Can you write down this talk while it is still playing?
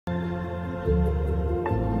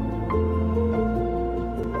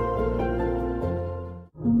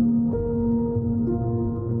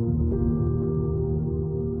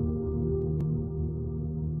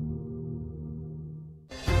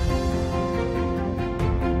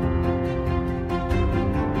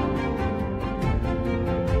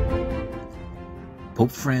Pope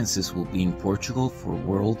Francis will be in Portugal for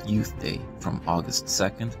World Youth Day from August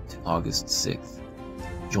 2nd to August 6th.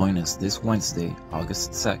 Join us this Wednesday, August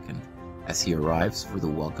 2nd, as he arrives for the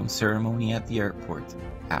welcome ceremony at the airport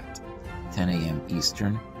at 10 a.m.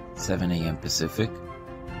 Eastern, 7 a.m. Pacific,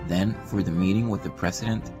 then for the meeting with the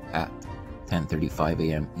President at 10:35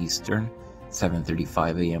 a.m. Eastern,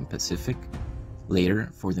 7:35 a.m. Pacific, later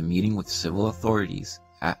for the meeting with civil authorities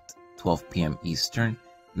at 12 p.m. Eastern,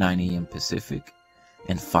 9 a.m. Pacific,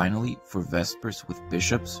 and finally for Vespers with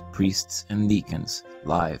bishops, priests, and deacons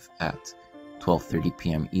live at 12:30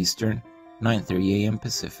 p.m. Eastern, 9:30 a.m.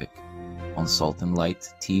 Pacific on Salt and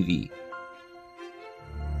Light TV.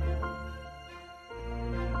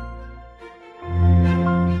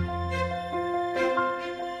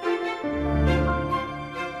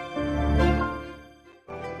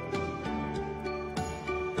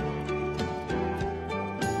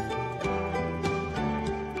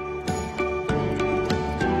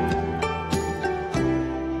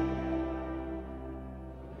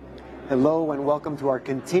 Hello and welcome to our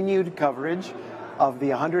continued coverage of the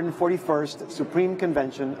 141st Supreme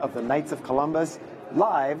Convention of the Knights of Columbus,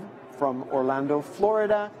 live from Orlando,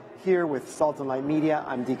 Florida, here with Salt and Light Media.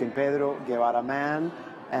 I'm Deacon Pedro Guevara Mann,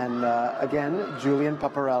 and again, Julian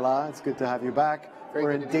Paparella. It's good to have you back.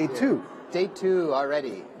 We're in day two. Day two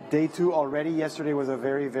already. Day two already. Yesterday was a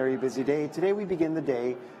very, very busy day. Today we begin the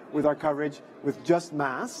day with our coverage with just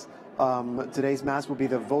Mass. Today's Mass will be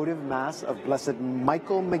the votive Mass of Blessed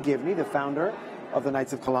Michael McGivney, the founder of the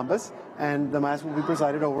Knights of Columbus, and the Mass will be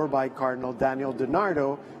presided over by Cardinal Daniel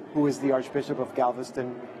DiNardo, who is the Archbishop of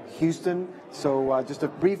Galveston, Houston. So just a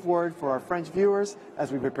brief word for our French viewers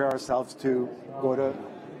as we prepare ourselves to go to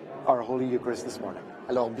our Holy Eucharist this morning.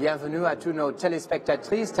 Alors, bienvenue à tous nos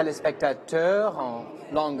téléspectatrices, téléspectateurs en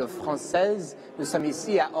langue française. Nous sommes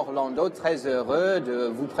ici à Orlando, très heureux de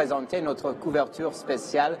vous présenter notre couverture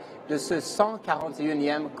spéciale de ce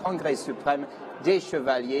 141e Congrès suprême des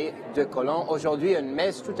Chevaliers de Colón. Aujourd'hui, une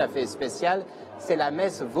messe tout à fait spéciale. C'est la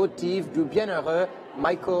messe votive du bienheureux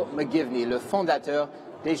Michael McGivney, le fondateur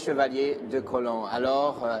des Chevaliers de Colón.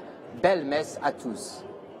 Alors, belle messe à tous.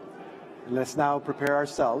 Let's now prepare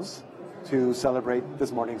ourselves to celebrate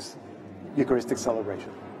this morning's Eucharistic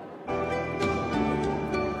celebration.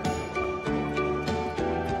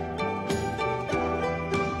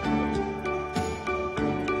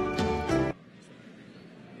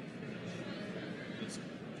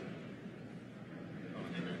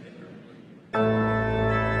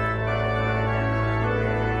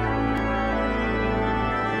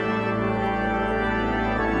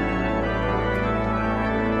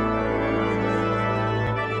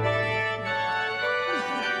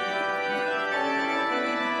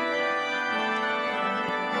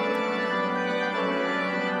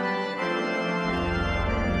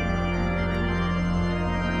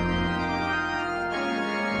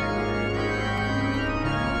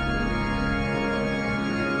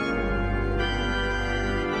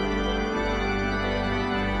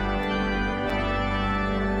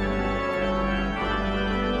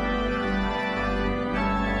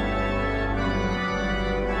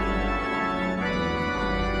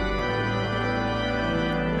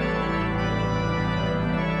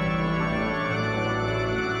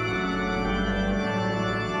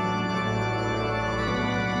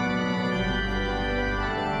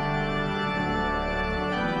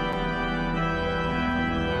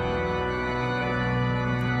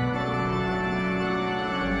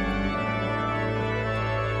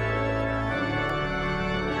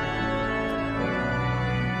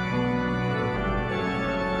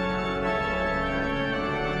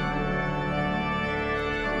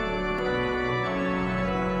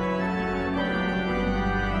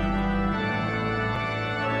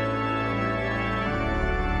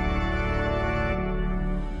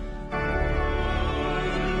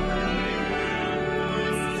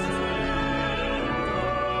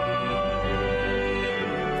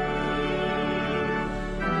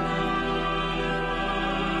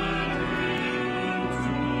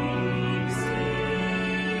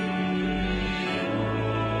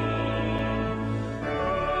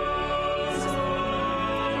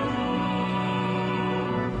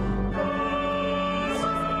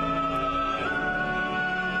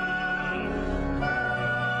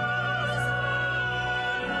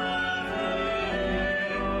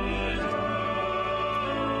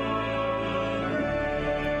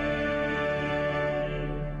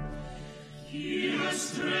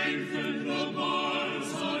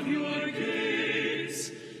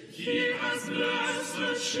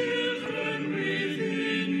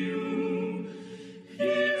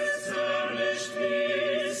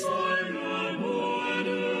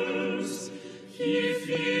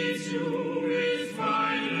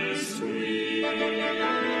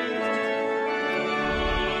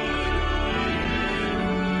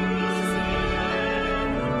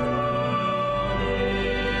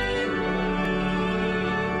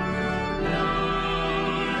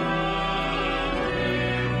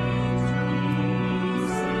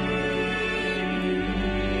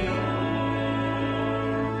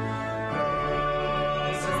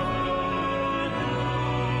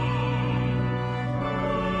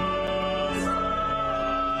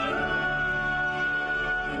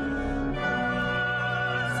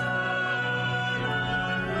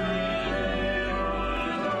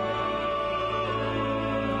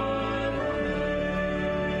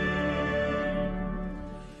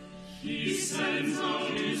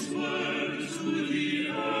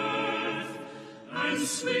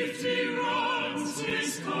 swiftly runs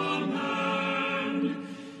his command.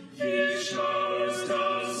 He showers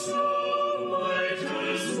down snow white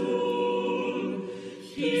as wool.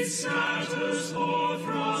 He scatters hoar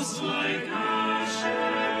frost like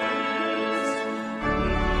ashes.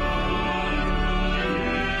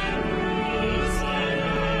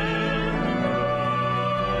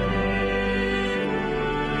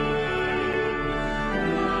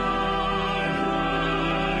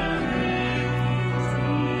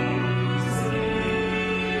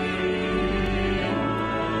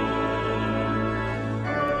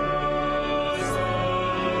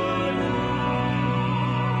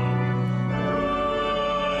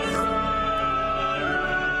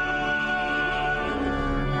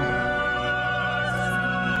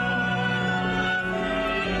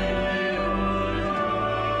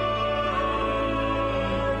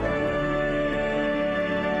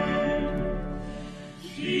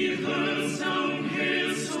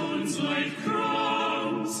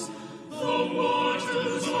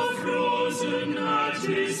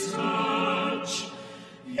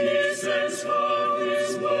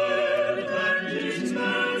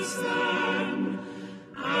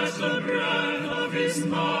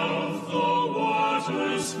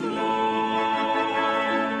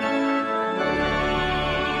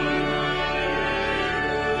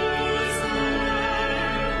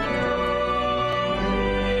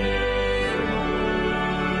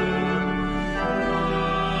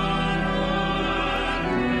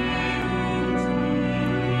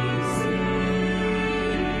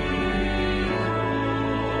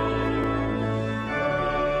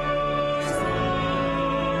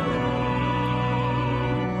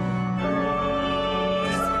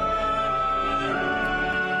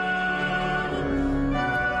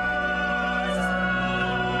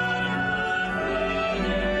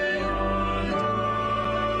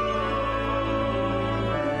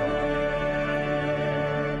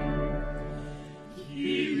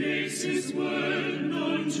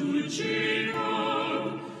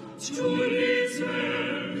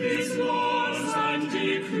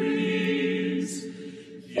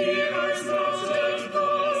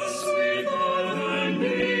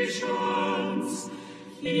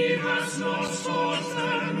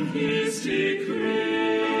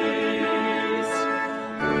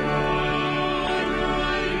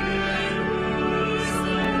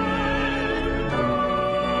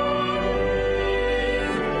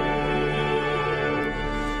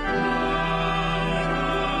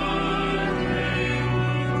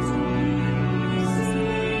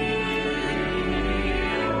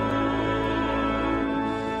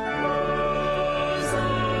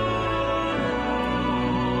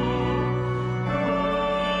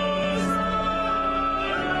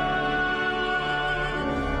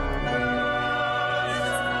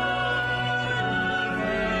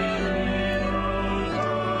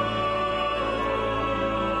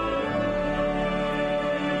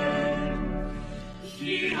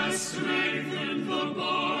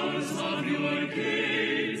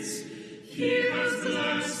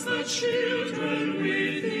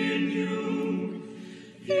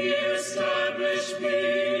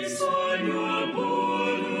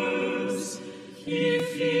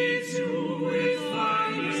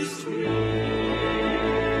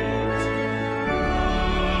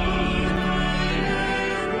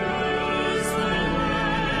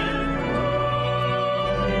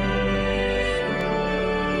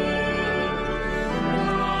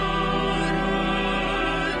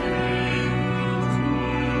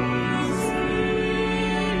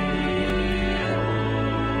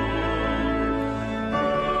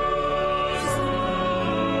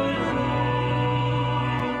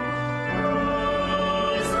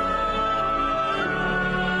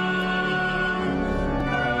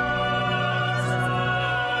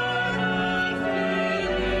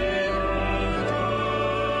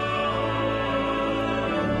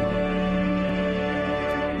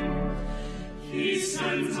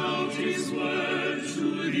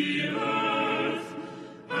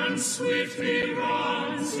 Swiftly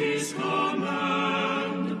runs his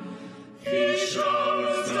command. He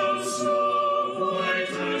showers down snow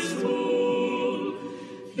white as wool.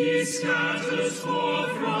 He scatters hoar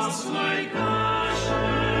frost like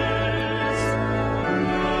ashes.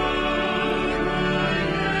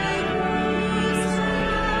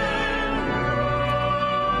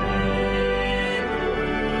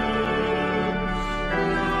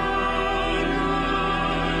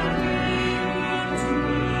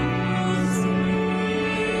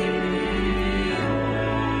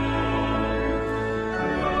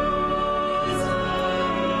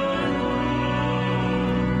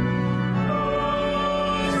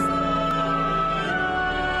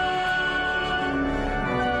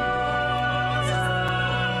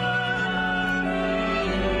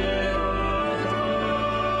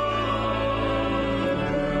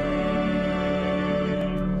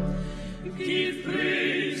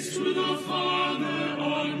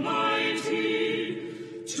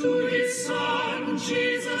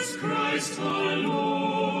 Christ our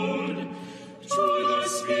Lord, to the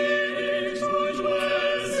Spirit who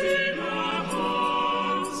dwells in our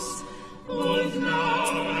hearts, both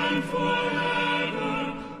now and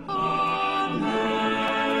forever. Amen.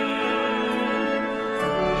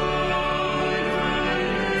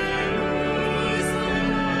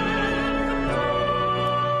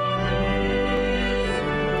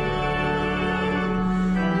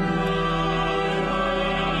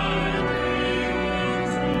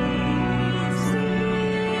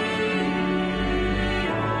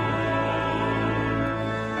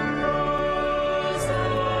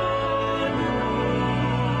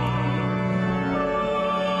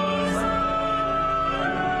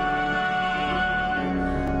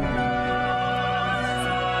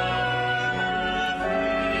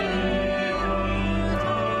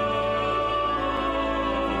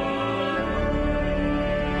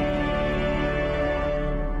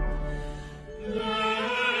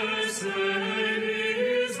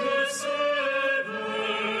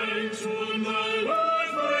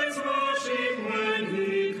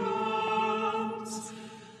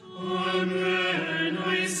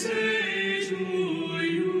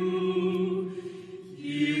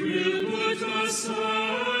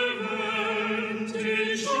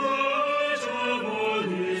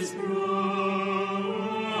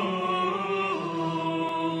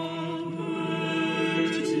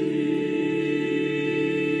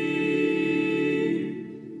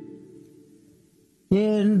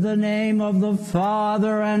 In the name of the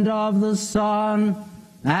Father, and of the Son,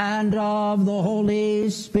 and of the Holy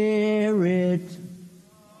Spirit.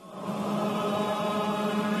 Amen.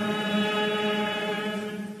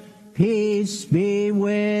 Peace be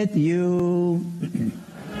with you.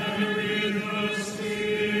 And with the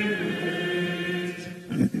Spirit.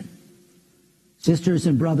 Sisters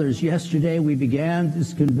and brothers, yesterday we began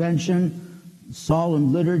this convention,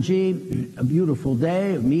 solemn liturgy, a beautiful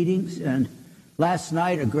day of meetings, and last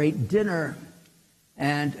night, a great dinner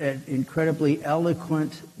and an incredibly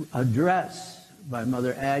eloquent address by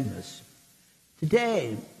Mother Agnes.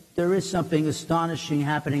 Today, there is something astonishing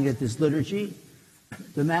happening at this liturgy.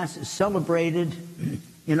 The Mass is celebrated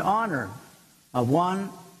in honor of one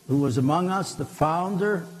who was among us, the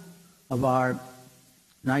founder of our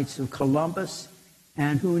Knights of Columbus,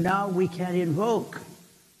 and who now we can invoke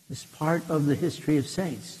as part of the history of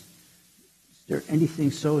saints. Is there anything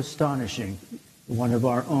so astonishing? One of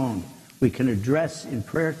our own we can address in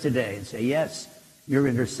prayer today and say, yes, your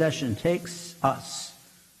intercession takes us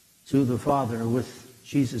to the Father with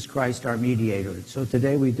Jesus Christ, our mediator. And so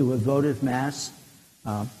today we do a votive Mass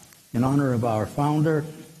in honor of our founder,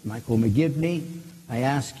 Michael McGivney. I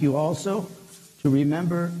ask you also to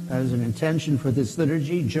remember, as an intention for this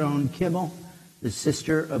liturgy, Joan Kimmel, the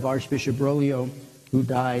sister of Archbishop Broglio, who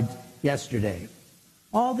died yesterday.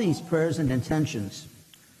 All these prayers and intentions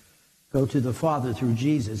go to the Father through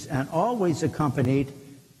Jesus, and always accompanied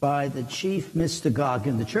by the chief mystagogue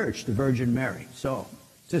in the Church, the Virgin Mary. So,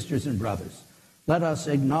 sisters and brothers, let us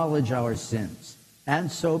acknowledge our sins,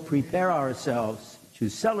 and so prepare ourselves to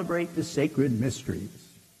celebrate the sacred mysteries.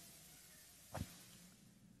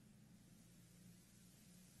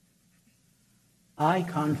 I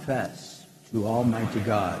confess to Almighty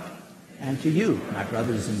God, and to you, my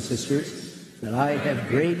brothers and sisters, that I have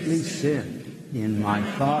greatly sinned in my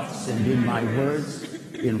thoughts and in my words,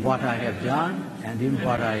 in what I have done and in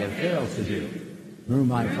what I have failed to do, through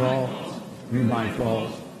my fault,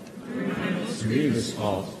 grievous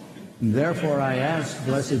fault. And therefore I ask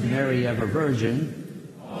Blessed Mary, ever Virgin,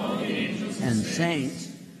 and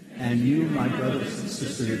saints, and you, my brothers and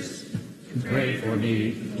sisters, to pray for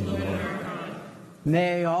me to the Lord.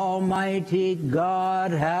 May Almighty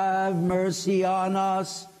God have mercy on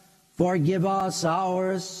us, forgive us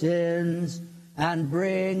our sins, and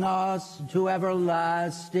bring us to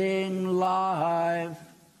everlasting life.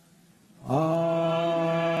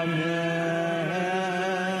 Amen.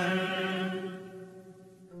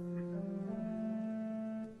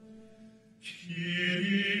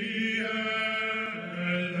 Kyrie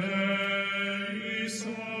eleison,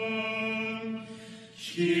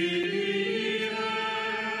 Kyrie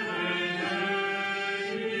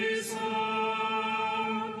eleison,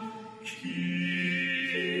 Kyrie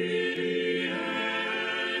eleison,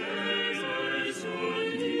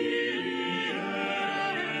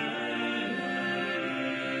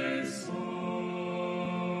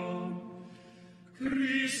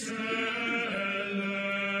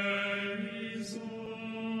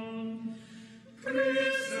 Christ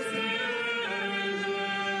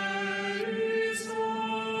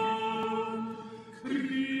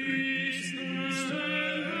eleison, Christ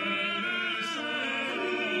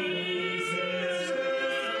eleison,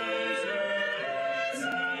 Christ eleison.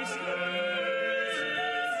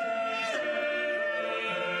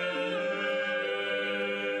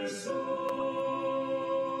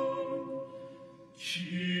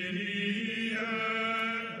 Kyrie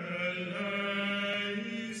eleison.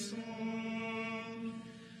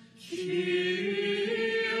 Kyrie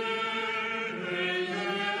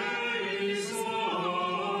eleison.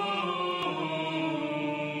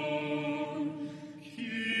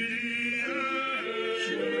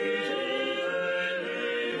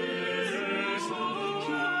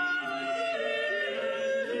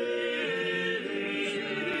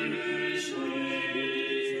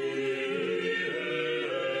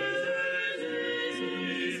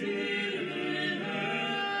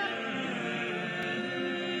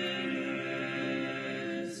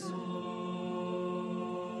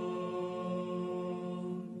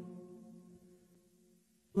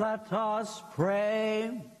 Let us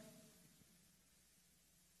pray.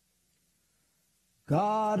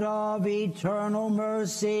 God of eternal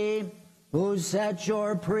mercy, who set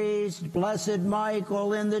your priest, Blessed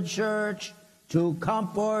Michael, in the church to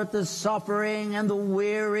comfort the suffering and the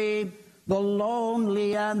weary, the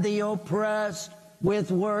lonely and the oppressed, with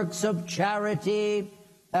works of charity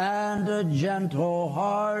and a gentle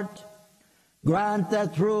heart, grant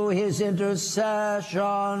that through his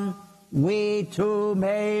intercession we too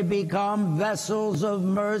may become vessels of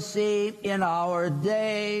mercy in our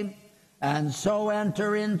day, and so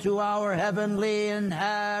enter into our heavenly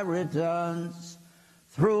inheritance.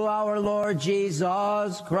 Through our Lord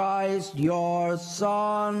Jesus Christ, your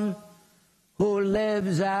Son, who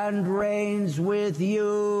lives and reigns with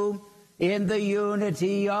you in the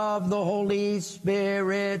unity of the Holy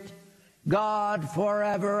Spirit, God,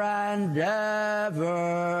 forever and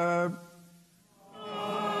ever.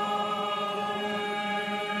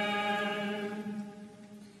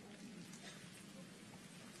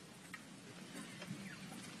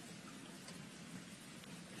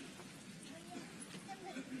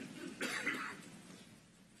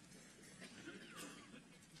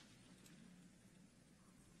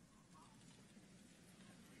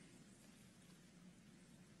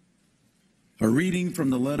 A reading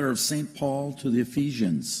from the letter of St. Paul to the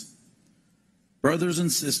Ephesians. Brothers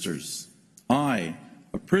and sisters, I,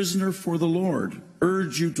 a prisoner for the Lord,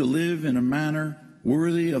 urge you to live in a manner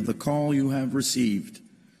worthy of the call you have received,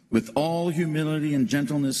 with all humility and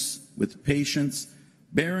gentleness, with patience,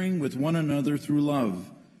 bearing with one another through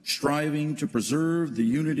love, striving to preserve the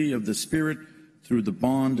unity of the Spirit through the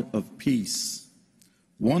bond of peace.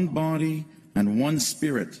 One body and one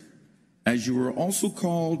Spirit, as you were also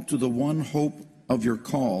called to the one hope of your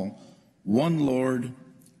call, one Lord,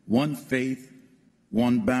 one faith,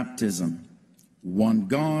 one baptism, one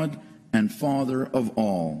God and Father of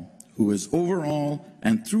all, who is over all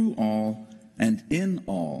and through all and in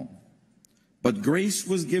all. But grace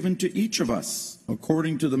was given to each of us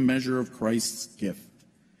according to the measure of Christ's gift.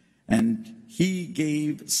 And he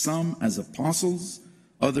gave some as apostles,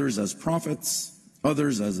 others as prophets,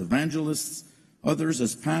 others as evangelists, others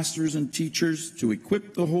as pastors and teachers, to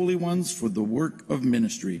equip the holy ones for the work of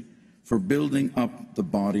ministry, for building up the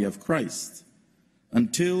body of Christ,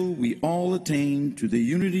 until we all attain to the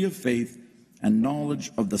unity of faith and knowledge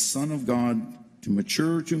of the Son of God, to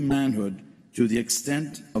mature to manhood, to the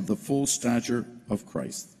extent of the full stature of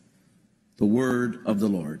Christ. The word of the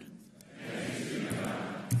Lord.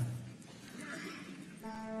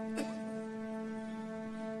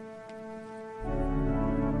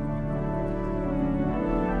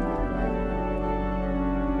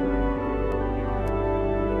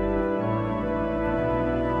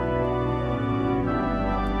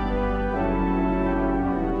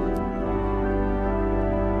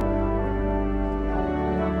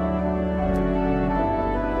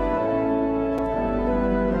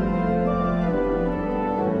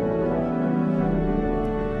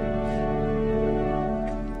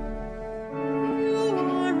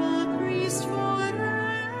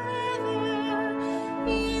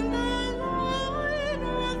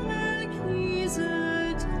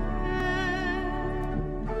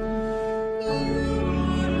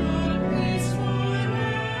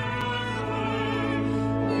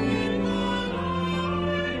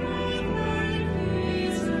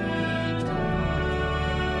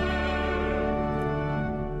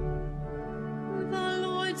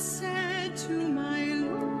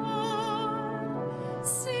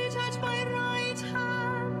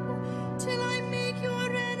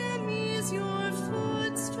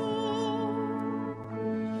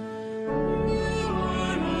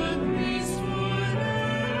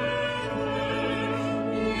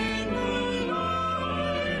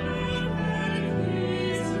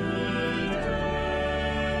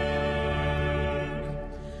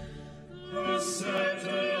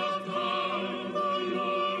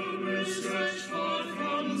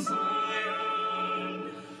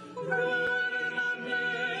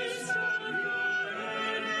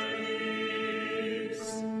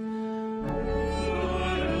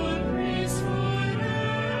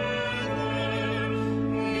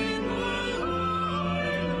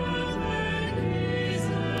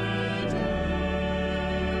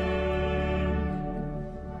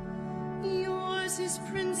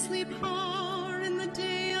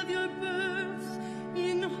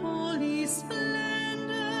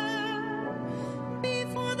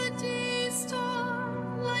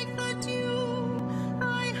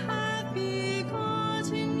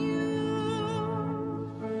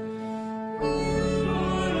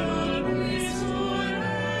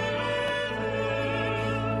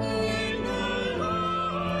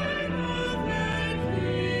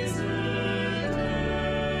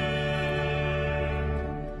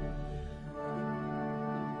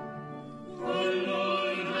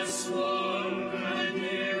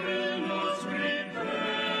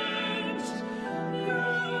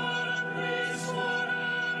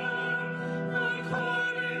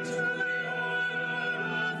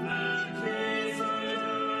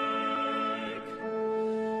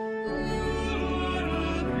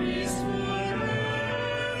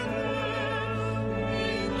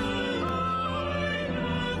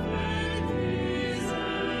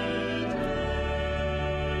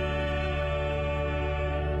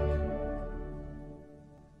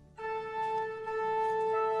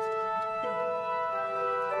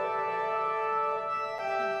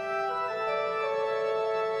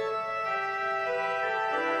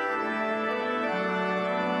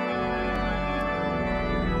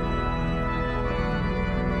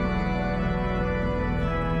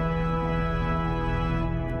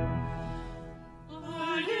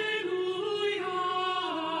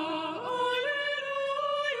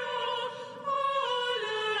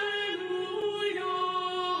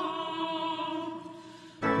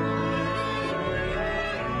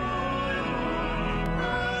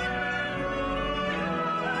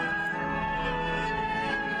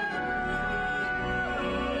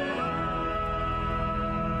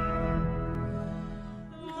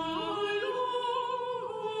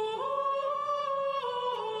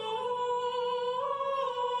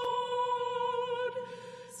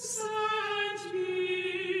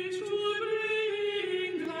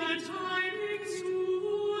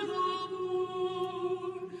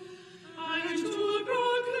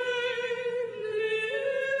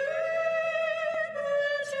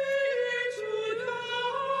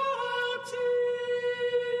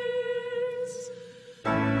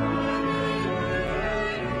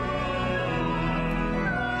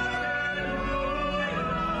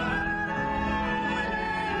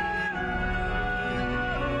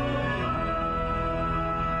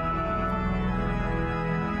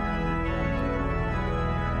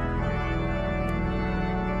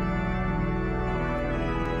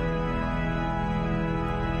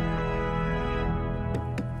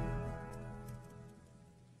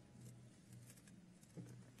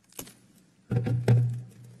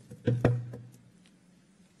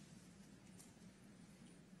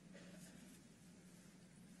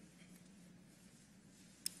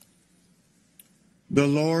 The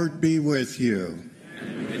Lord be with you.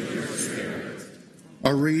 And with your spirit.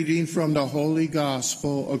 A reading from the Holy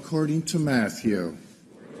Gospel according to Matthew.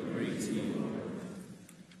 Glory to you, Lord.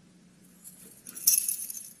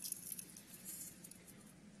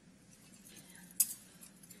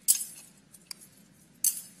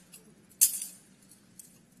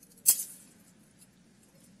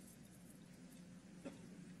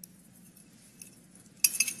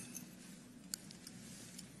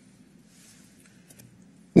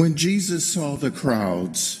 When Jesus saw the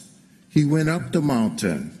crowds, he went up the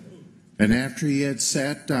mountain, and after he had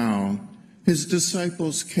sat down, his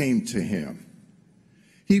disciples came to him.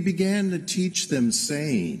 He began to teach them,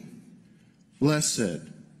 saying, "Blessed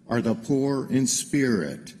are the poor in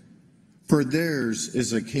spirit, for theirs is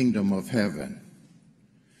the kingdom of heaven.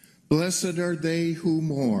 Blessed are they who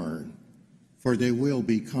mourn, for they will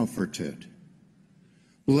be comforted.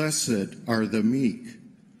 Blessed are the meek,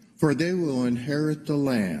 for they will inherit the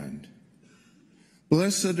land.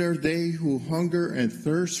 Blessed are they who hunger and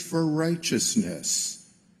thirst for righteousness,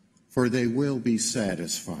 for they will be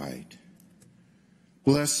satisfied.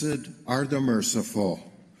 Blessed are the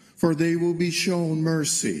merciful, for they will be shown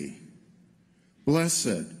mercy.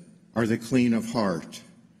 Blessed are the clean of heart,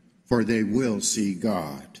 for they will see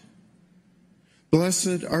God.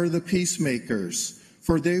 Blessed are the peacemakers,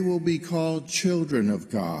 for they will be called children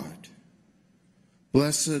of God.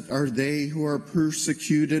 Blessed are they who are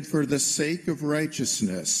persecuted for the sake of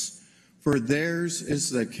righteousness, for theirs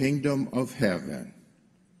is the kingdom of heaven.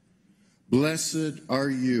 Blessed are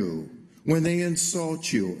you when they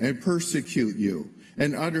insult you and persecute you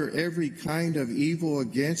and utter every kind of evil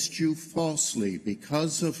against you falsely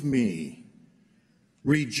because of me.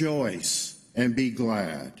 Rejoice and be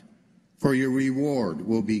glad, for your reward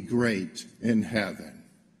will be great in heaven."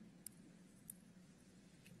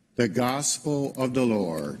 The Gospel of the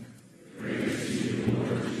Lord. Praise to you,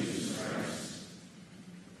 Lord Jesus Christ.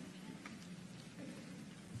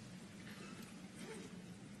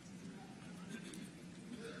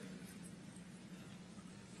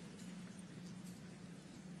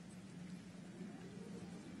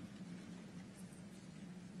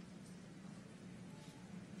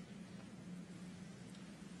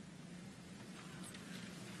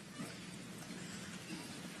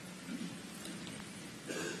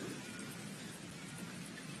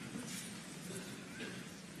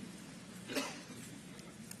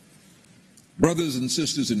 Brothers and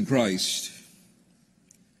sisters in Christ,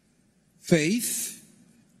 faith,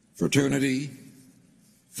 fraternity,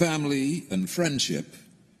 family, and friendship,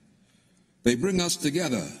 they bring us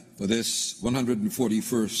together for this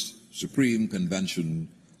 141st Supreme Convention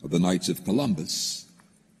of the Knights of Columbus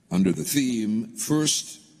under the theme,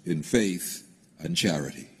 First in Faith and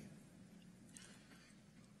Charity.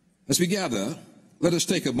 As we gather, let us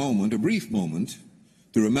take a brief moment,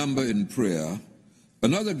 to remember in prayer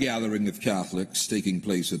another gathering of Catholics taking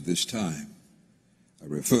place at this time. I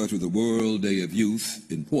refer to the World Day of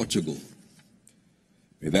Youth in Portugal.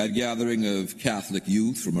 May that gathering of Catholic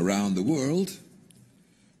youth from around the world,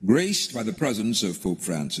 graced by the presence of Pope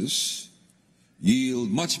Francis, yield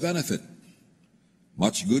much benefit,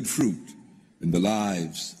 much good fruit in the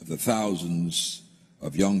lives of the thousands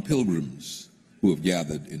of young pilgrims who have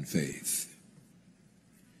gathered in faith.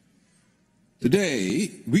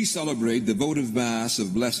 Today, we celebrate the votive Mass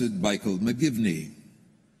of Blessed Michael McGivney.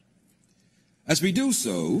 As we do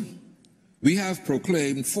so, we have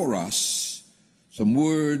proclaimed for us some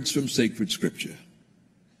words from sacred Scripture.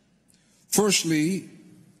 Firstly,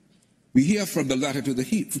 we hear from the letter to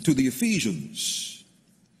the Ephesians.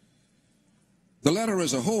 The letter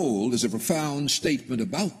as a whole is a profound statement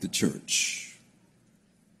about the church.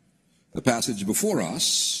 The passage before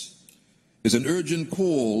us is an urgent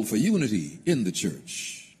call for unity in the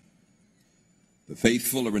church. The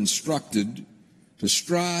faithful are instructed to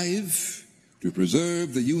strive to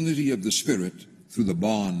preserve the unity of the Spirit through the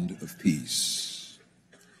bond of peace.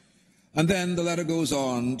 And then the letter goes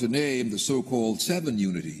on to name the so-called 7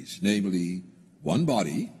 unities, namely one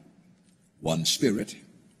body, one Spirit,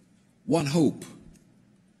 one hope,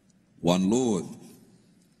 one Lord,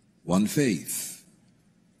 one faith,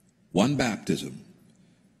 one baptism,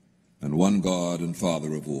 and one God and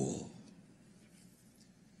Father of all.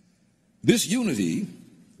 This unity,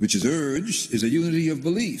 which is urged, is a unity of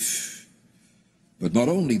belief. But not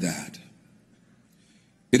only that,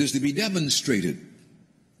 it is to be demonstrated,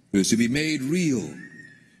 it is to be made real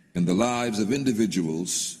in the lives of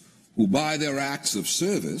individuals who, by their acts of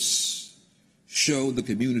service, show the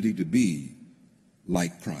community to be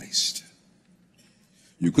like Christ.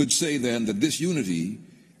 You could say then that this unity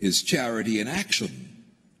is charity in action.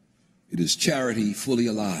 It is charity fully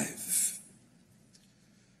alive.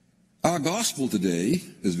 Our gospel today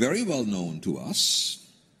is very well known to us.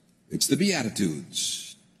 It's the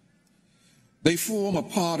Beatitudes. They form a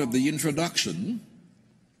part of the introduction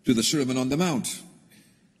to the Sermon on the Mount.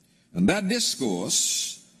 And that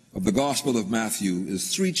discourse of the Gospel of Matthew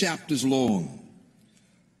is 3 chapters long,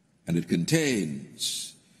 and it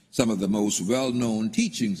contains some of the most well-known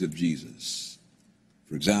teachings of Jesus.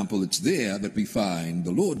 For example, it's there that we find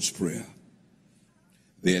the Lord's Prayer.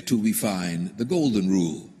 There too we find the Golden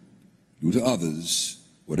Rule: do to others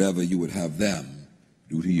whatever you would have them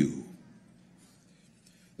do to you.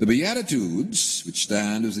 The Beatitudes, which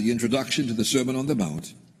stand as the introduction to the Sermon on the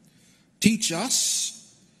Mount, teach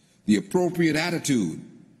us the appropriate attitude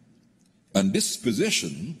and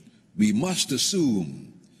disposition we must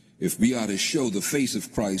assume if we are to show the face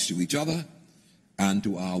of Christ to each other and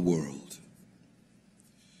to our world.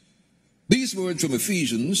 These words from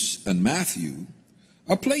Ephesians and Matthew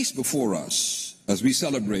are placed before us as we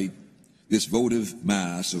celebrate this votive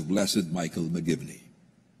Mass of Blessed Michael McGivney.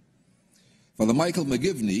 Father Michael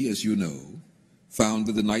McGivney, as you know,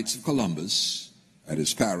 founded the Knights of Columbus at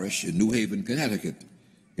his parish in New Haven, Connecticut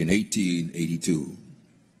in 1882.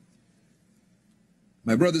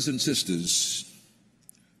 My brothers and sisters,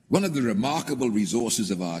 one of the remarkable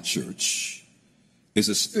resources of our church is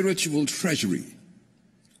a spiritual treasury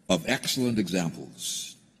of excellent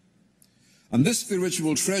examples. And this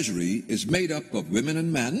spiritual treasury is made up of women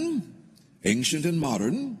and men, ancient and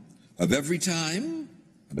modern, of every time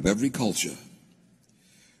and of every culture.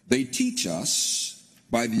 They teach us,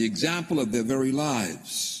 by the example of their very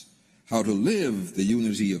lives, how to live the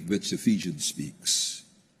unity of which Ephesians speaks.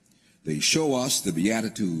 They show us the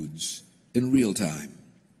Beatitudes in real time.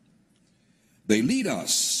 They lead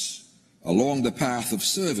us along the path of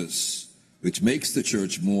service, which makes the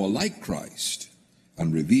church more like Christ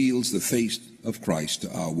and reveals the face of Christ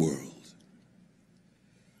to our world.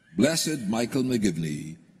 Blessed Michael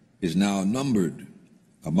McGivney is now numbered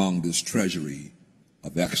among this treasury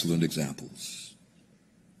of excellent examples.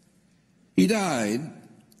 He died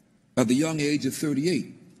at the young age of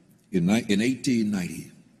 38 in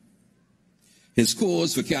 1890. His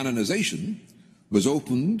cause for canonization was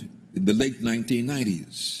opened in the late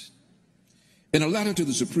 1990s. In a letter to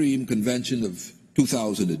the Supreme Convention of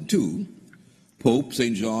 2002, Pope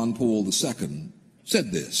St. John Paul II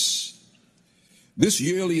said this: "This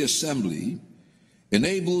yearly assembly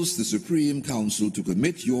enables the Supreme Council to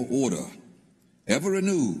commit your order ever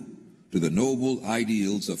anew to the noble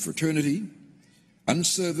ideals of fraternity and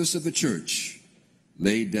service of the Church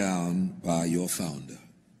laid down by your founder."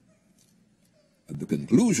 At the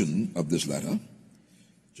conclusion of this letter,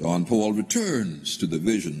 John Paul returns to the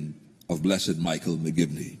vision of Blessed Michael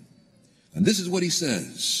McGivney. And this is what he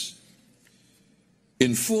says: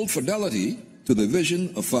 "In full fidelity to the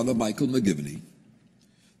vision of Father Michael McGivney,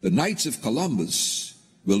 the Knights of Columbus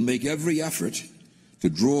will make every effort to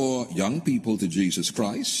draw young people to Jesus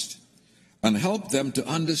Christ and help them to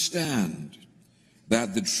understand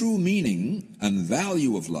that the true meaning and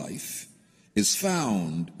value of life is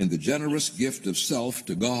found in the generous gift of self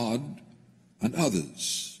to God and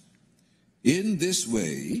others. In this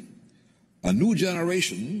way, a new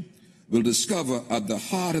generation will discover at the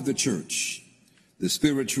heart of the Church the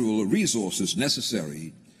spiritual resources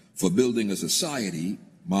necessary for building a society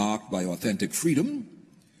marked by authentic freedom,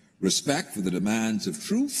 respect for the demands of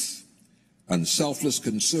truth, and selfless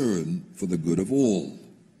concern for the good of all,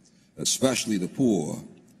 especially the poor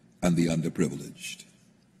and the underprivileged."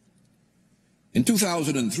 In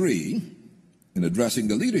 2003, in addressing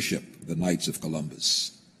the leadership of the Knights of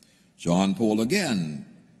Columbus, John Paul again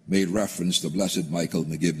made reference to Blessed Michael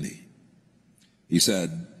McGivney. He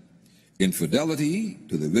said, "In fidelity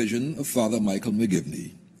to the vision of Father Michael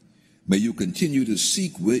McGivney, may you continue to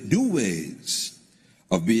seek new ways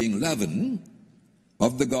of being leaven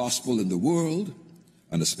of the gospel in the world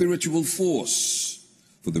and a spiritual force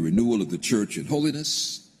for the renewal of the Church in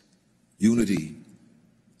holiness, unity,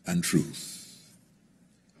 and truth."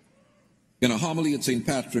 In a homily at St.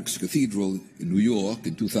 Patrick's Cathedral in New York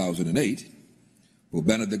in 2008, Pope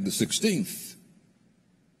Benedict XVI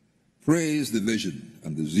praised the vision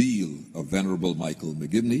and the zeal of Venerable Michael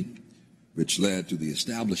McGivney, which led to the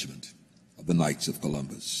establishment of the Knights of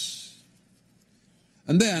Columbus.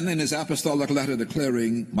 And then, in his apostolic letter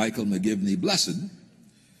declaring Michael McGivney blessed,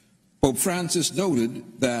 Pope Francis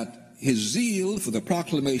noted that his zeal for the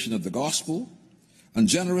proclamation of the gospel and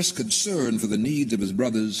generous concern for the needs of his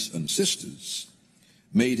brothers and sisters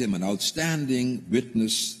made him an outstanding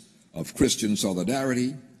witness of Christian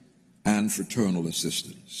solidarity and fraternal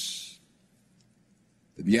assistance.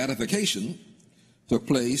 The beatification took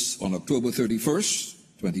place on October 31st,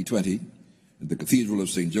 2020, in the Cathedral of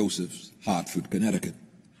St. Joseph's, Hartford, Connecticut.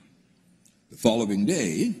 The following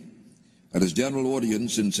day, at his general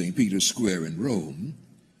audience in St. Peter's Square in Rome,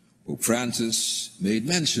 Pope Francis made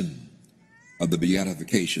mention of the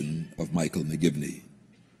beatification of Michael McGivney.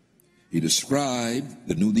 He described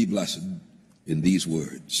the newly blessed in these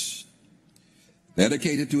words: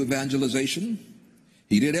 dedicated to evangelization,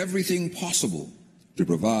 he did everything possible to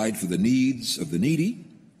provide for the needs of the needy,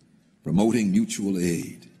 promoting mutual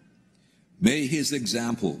aid. May his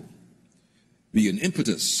example be an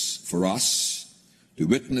impetus for us to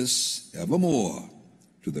witness evermore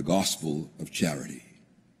to the gospel of charity.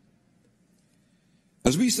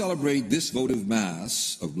 As we celebrate this votive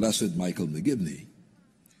Mass of Blessed Michael McGivney,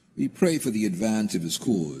 we pray for the advance of his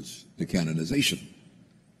cause to canonization.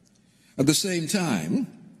 At the same time,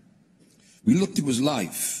 we look to his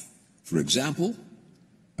life for example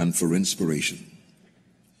and for inspiration.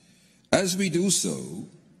 As we do so,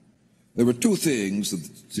 there are two things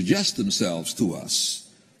that suggest themselves to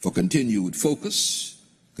us for continued focus,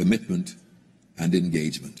 commitment, and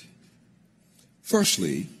engagement.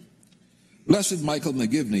 Firstly, Blessed Michael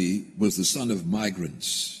McGivney was the son of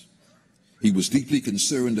migrants. He was deeply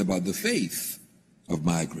concerned about the faith of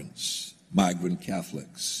migrants, migrant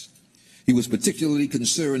Catholics. He was particularly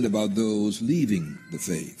concerned about those leaving the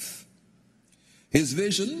faith. His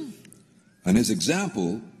vision and his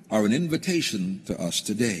example are an invitation to us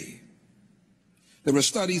today. There are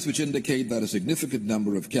studies which indicate that a significant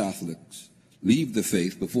number of Catholics leave the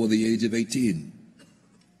faith before the age of 18.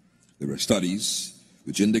 There are studies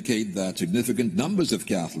which indicate that significant numbers of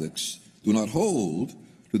Catholics do not hold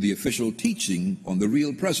to the official teaching on the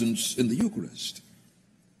real presence in the Eucharist.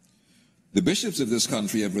 The bishops of this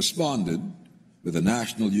country have responded with a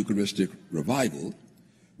national Eucharistic revival,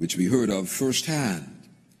 which we heard of firsthand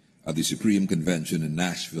at the Supreme Convention in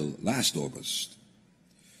Nashville last August.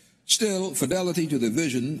 Still, fidelity to the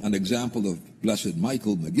vision and example of Blessed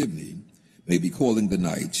Michael McGivney may be calling the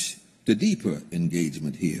Knights to deeper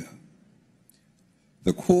engagement here.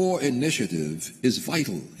 The core initiative is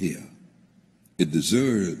vital here. It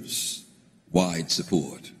deserves wide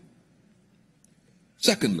support.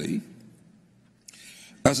 Secondly,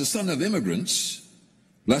 as a son of immigrants,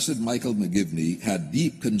 Blessed Michael McGivney had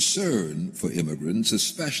deep concern for immigrants,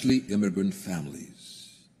 especially immigrant families.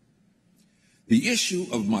 The issue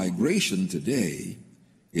of migration today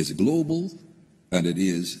is global and it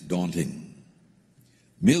is daunting.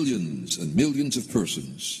 Millions and millions of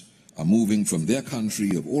persons are moving from their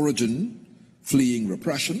country of origin, fleeing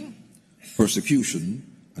repression, persecution,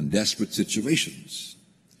 and desperate situations.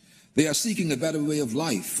 They are seeking a better way of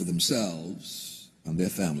life for themselves and their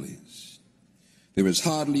families. There is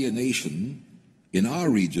hardly a nation in our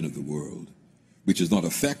region of the world which is not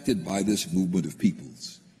affected by this movement of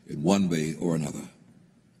peoples in one way or another.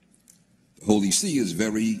 The Holy See is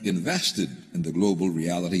very invested in the global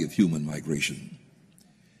reality of human migration.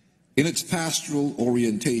 In its pastoral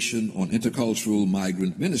orientation on intercultural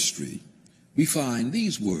migrant ministry, we find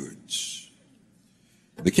these words: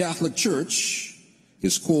 the Catholic Church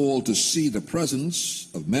is called to see the presence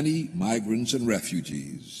of many migrants and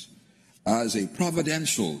refugees as a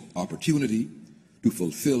providential opportunity to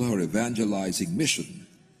fulfill her evangelizing mission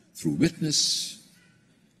through witness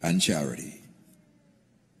and charity.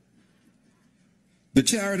 The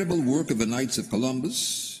charitable work of the Knights of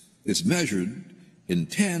Columbus is measured in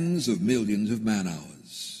tens of millions of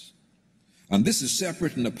man-hours. And this is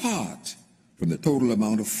separate and apart from the total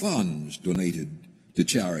amount of funds donated to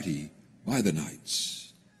charity by the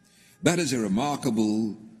Knights. That is a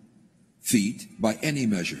remarkable feat by any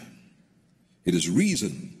measure. It is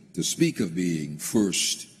reason to speak of being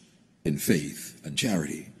first in faith and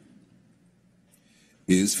charity.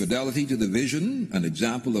 Is fidelity to the vision and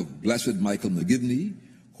example of Blessed Michael McGivney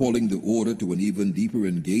calling the order to an even deeper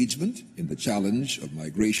engagement in the challenge of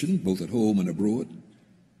migration, both at home and abroad?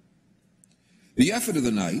 The effort of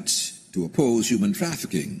the Knights to oppose human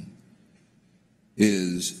trafficking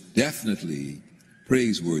is definitely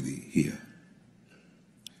praiseworthy here.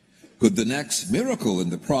 Could the next miracle in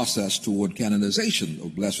the process toward canonization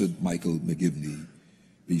of Blessed Michael McGivney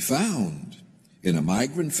be found in a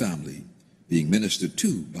migrant family being ministered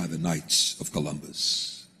to by the Knights of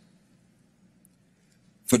Columbus?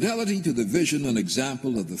 Fidelity to the vision and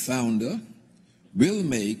example of the founder will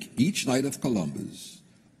make each Knight of Columbus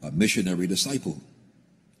a missionary disciple,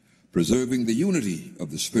 preserving the unity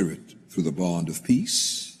of the Spirit through the bond of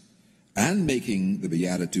peace and making the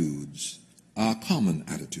Beatitudes our common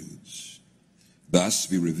attitudes.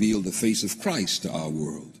 Thus we reveal the face of Christ to our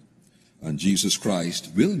world, and Jesus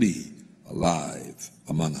Christ will be alive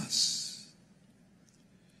among us.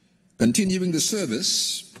 Continuing the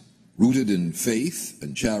service, rooted in faith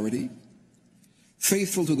and charity,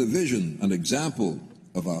 faithful to the vision and example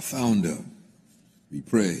of our founder, we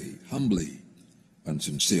pray humbly and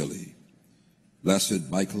sincerely. Blessed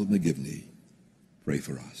Michael McGivney, pray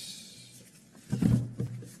for us.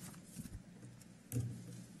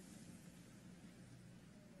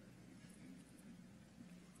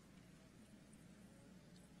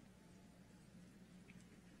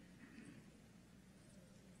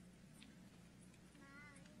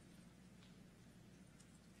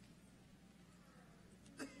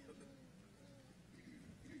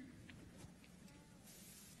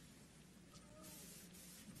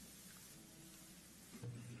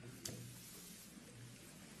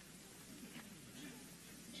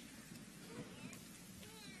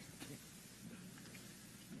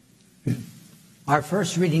 Our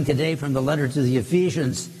first reading today from the letter to the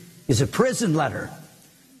Ephesians is a prison letter,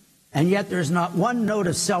 and yet there's not one note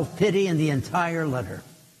of self-pity in the entire letter.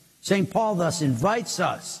 St. Paul thus invites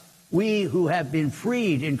us, we who have been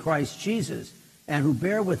freed in Christ Jesus, and who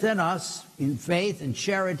bear within us in faith and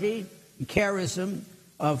charity and charism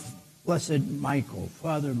of Blessed Michael,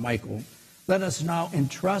 Father Michael. Let us now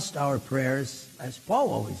entrust our prayers, as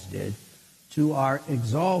Paul always did, to our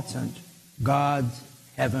exultant God,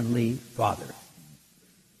 Heavenly Father.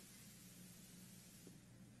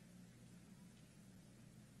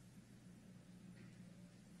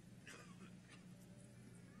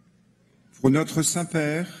 Pour notre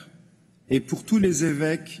Saint-Père et pour tous les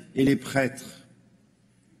évêques et les prêtres,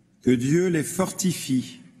 que Dieu les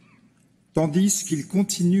fortifie, tandis qu'ils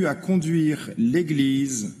continuent à conduire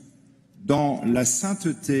l'Église dans la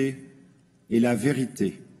sainteté et la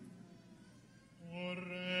vérité.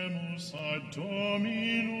 Oremus ad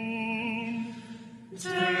Dominum, te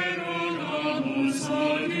rogamus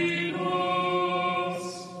adinos.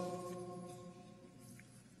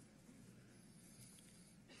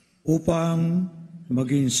 Upang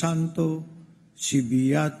maging santo si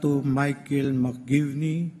Beato Michael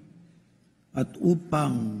McGivney at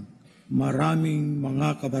upang maraming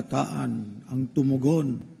mga kabataan ang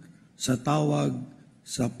tumugon sa tawag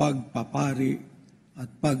sa pagpapari at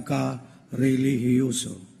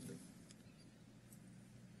pagka-relihiyoso.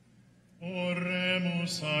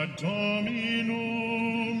 Oremus ad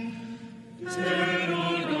Dominum, te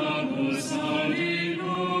rogamus adinos.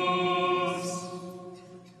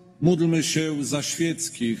 Módlmy się za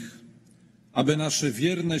świeckich, aby nasze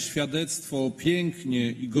wierne świadectwo o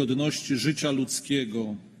pięknie i godności życia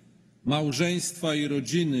ludzkiego, małżeństwa i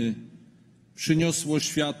rodziny przyniosło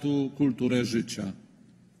światu kulturę życia.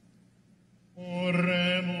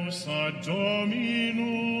 Oremus ad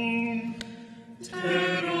Dominum,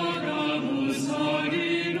 te rogamus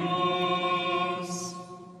adinos.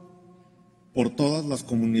 Por todas las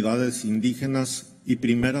comunidades indígenas y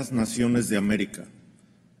primeras naciones de América,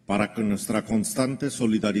 para que nuestra constante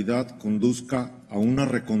solidaridad conduzca a una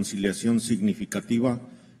reconciliación significativa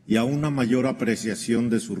y a una mayor apreciación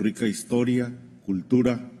de su rica historia,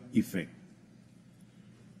 cultura y fe.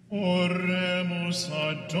 Oremus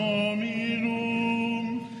ad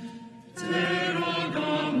Dominum, te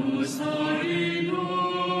rogamus adinos.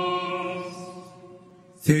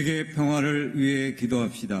 세계 평화를 위해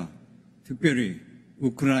기도합시다. 특별히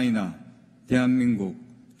우크라이나,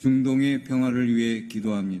 대한민국, 중동의 평화를 위해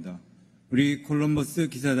기도합니다. 우리 콜럼버스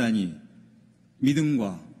기사단이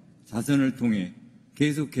믿음과 자선을 통해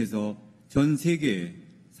계속해서 전 세계에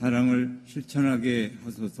사랑을 실천하게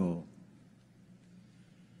하소서.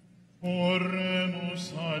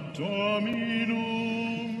 Oremus ad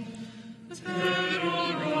Dominum, te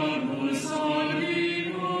rogamus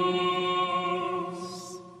adinos.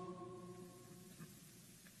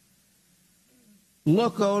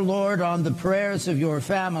 Look, O Lord, on the prayers of your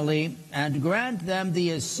family and grant them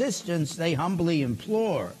the assistance they humbly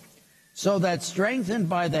implore, so that, strengthened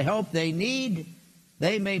by the help they need,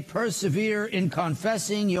 they may persevere in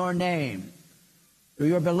confessing your name. Through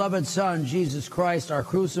your beloved Son, Jesus Christ, our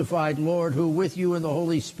crucified Lord, who with you in the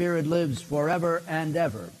Holy Spirit lives forever and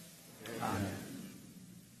ever. Amen.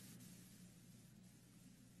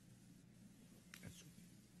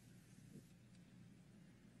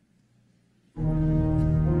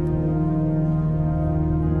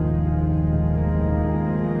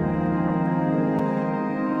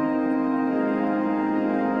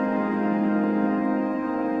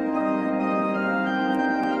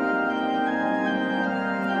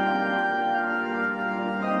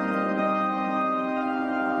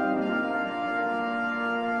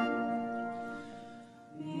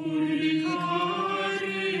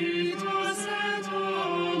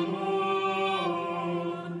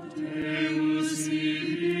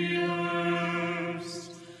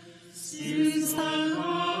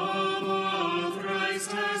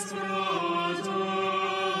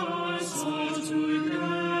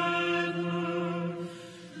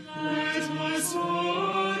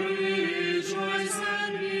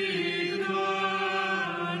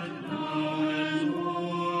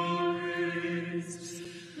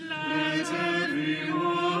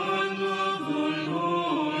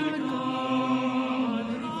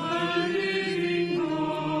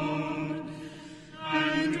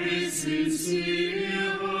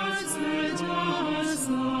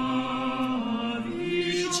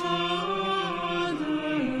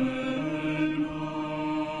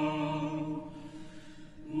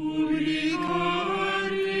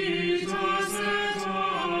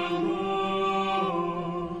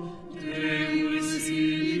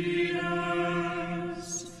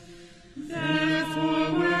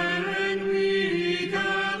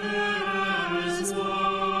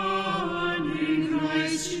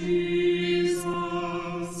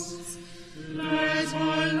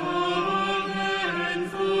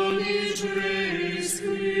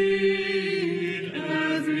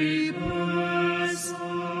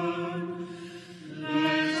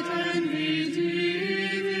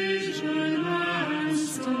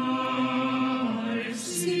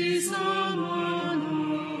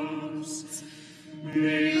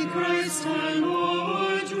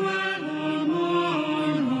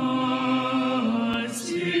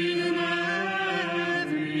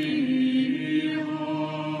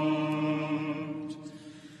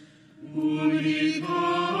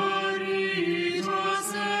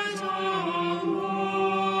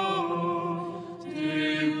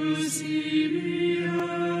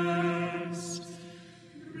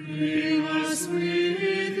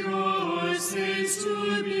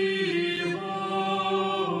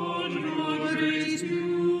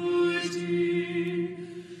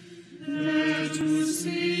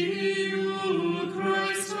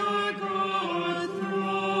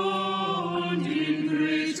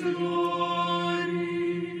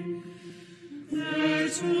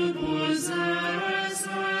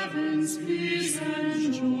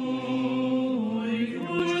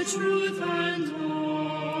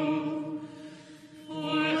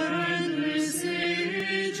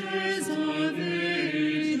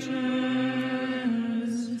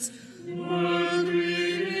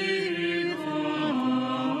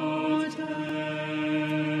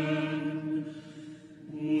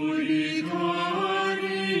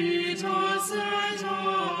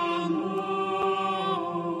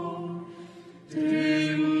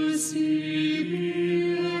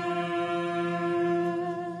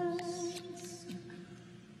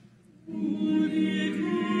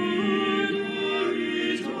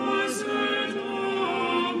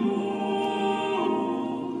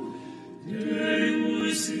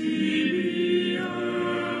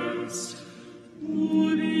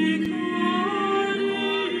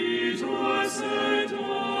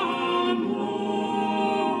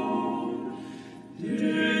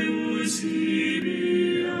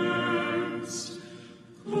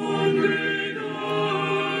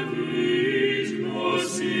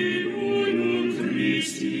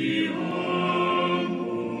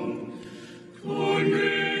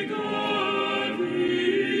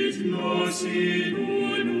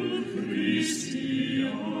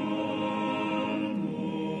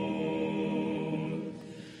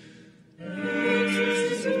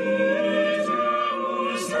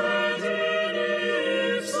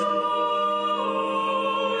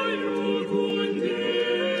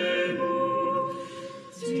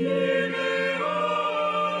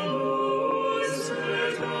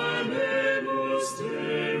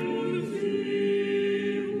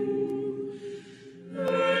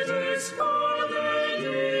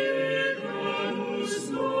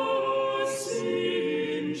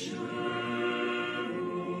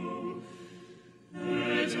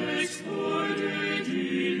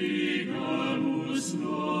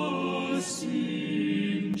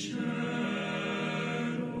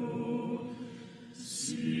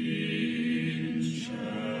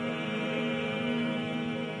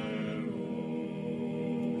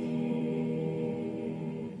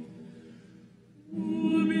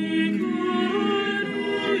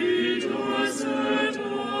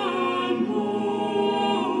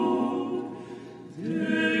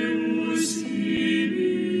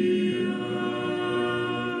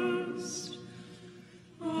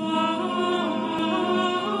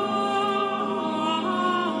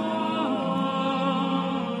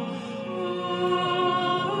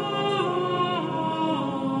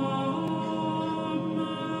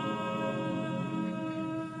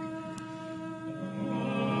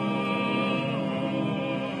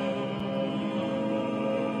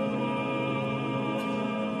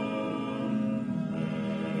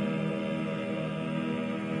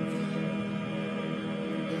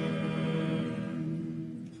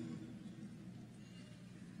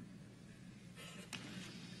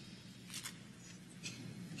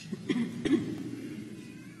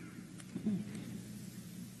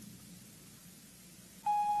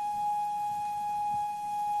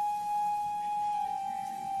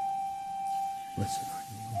 Blessed are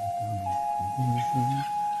you, Lord,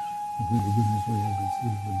 the goodness we have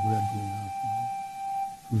received the bread we have found.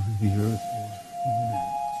 Fruit of the earth, Lord, in the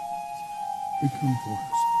name of Jesus. Become for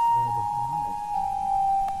us the bread of life.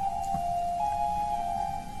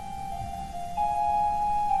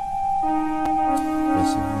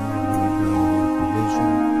 Blessed are you, Lord, God of our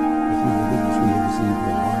creation. Through the goodness we have received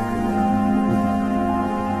the wine we have found.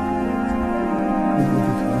 We will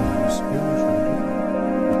become our spiritual gift.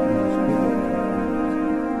 Thank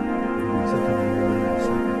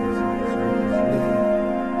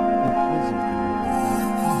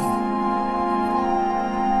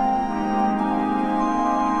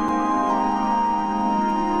you.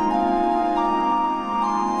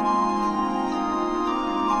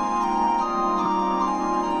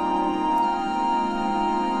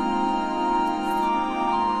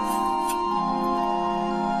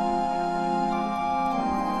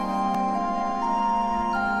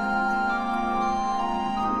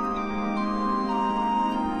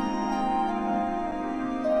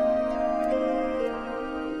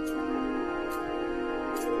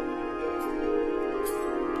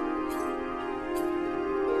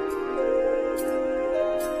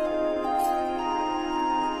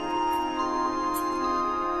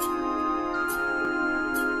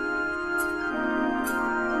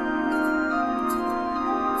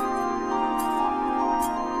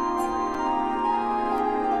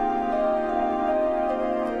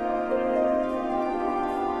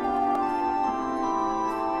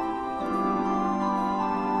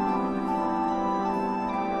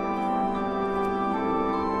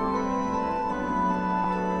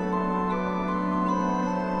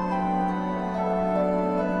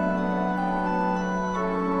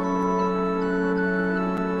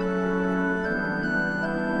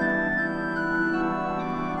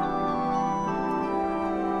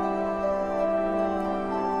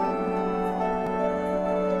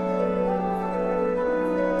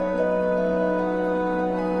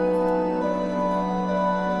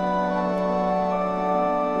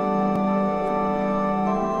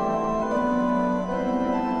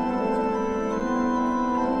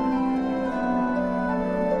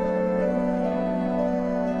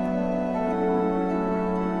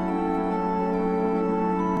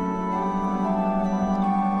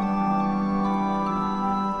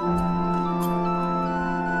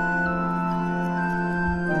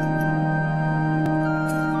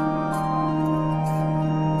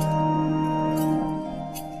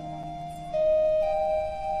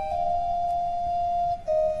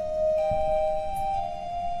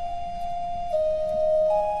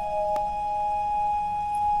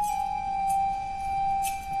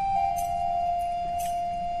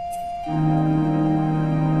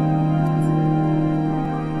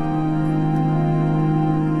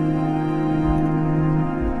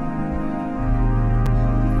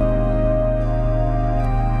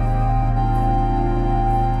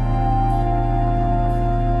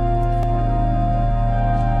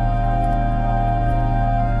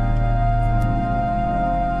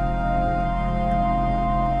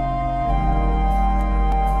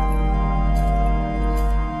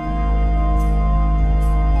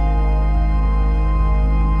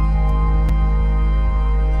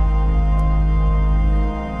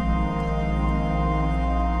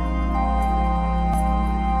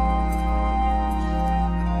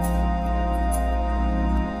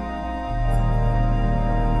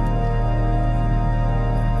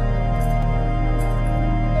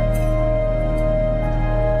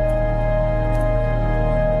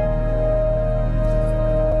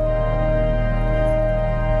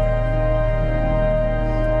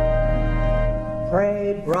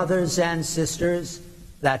 brothers and sisters,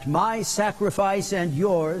 that my sacrifice and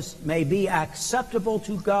yours may be acceptable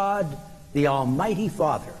to God, the Almighty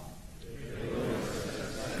Father.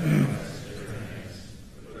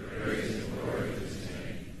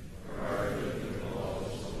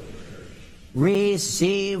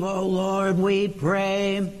 Receive, O Lord, we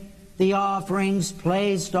pray, the offerings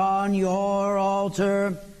placed on your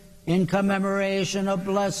altar in commemoration of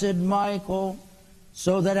Blessed Michael,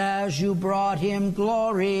 so that as you brought him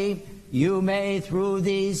glory, you may, through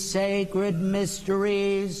these sacred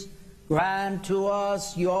mysteries, grant to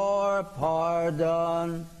us your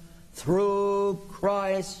pardon. Through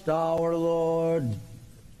Christ our Lord.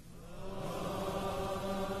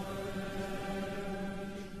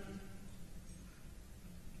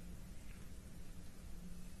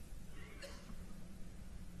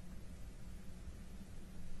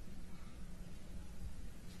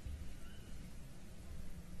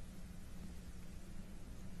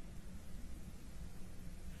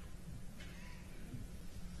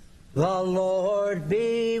 The Lord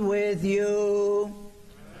be with you.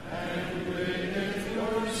 And with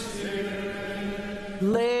your spirit.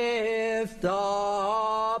 Lift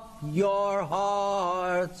up your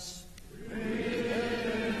hearts. We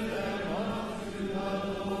lift them up to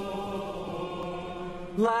the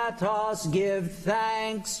Lord. Let us give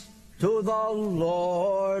thanks to the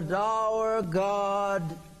Lord our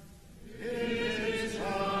God.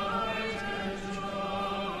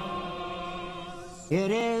 It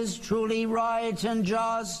is truly right and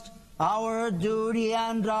just, our duty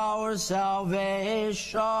and our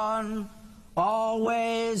salvation,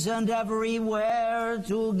 always and everywhere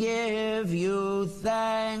to give you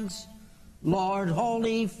thanks, Lord,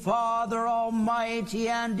 Holy Father, Almighty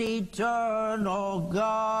and eternal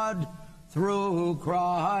God, through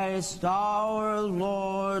Christ our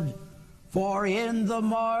Lord. For in the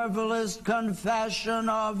marvelous confession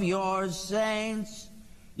of your saints,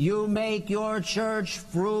 you make your church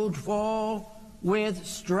fruitful with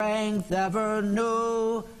strength ever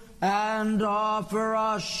new, and offer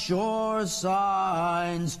us sure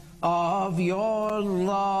signs of your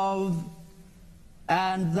love,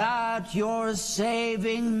 and that your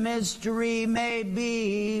saving mystery may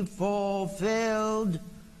be fulfilled.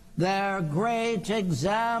 Their great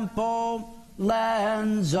example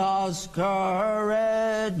lends us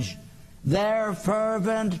courage. Their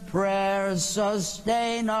fervent prayers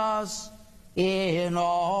sustain us in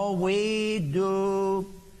all we do.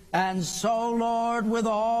 And so, Lord, with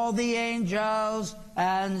all the angels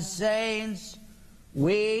and saints,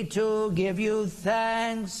 we too give you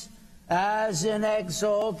thanks, as in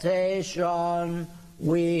exaltation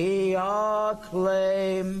we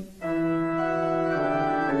acclaim.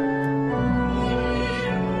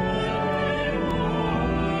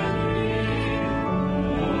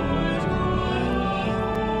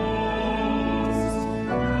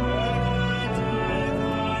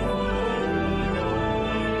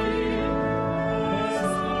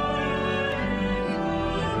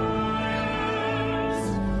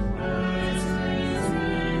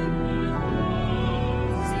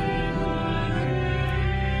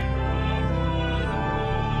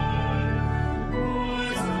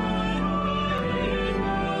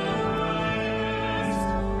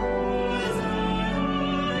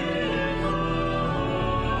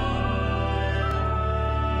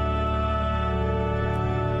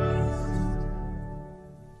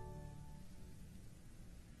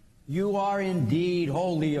 You are indeed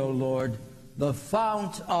holy, O Lord, the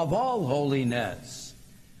fount of all holiness.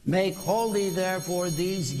 Make holy, therefore,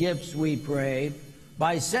 these gifts, we pray,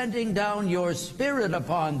 by sending down your Spirit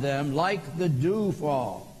upon them like the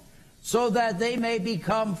dewfall, so that they may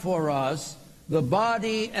become for us the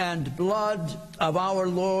body and blood of our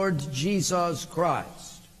Lord Jesus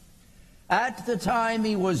Christ. At the time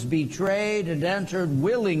he was betrayed and entered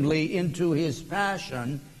willingly into his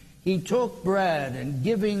passion, he took bread and,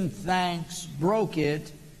 giving thanks, broke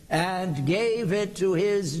it and gave it to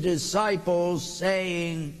his disciples,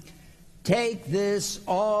 saying, "Take this,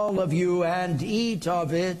 all of you, and eat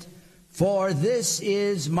of it, for this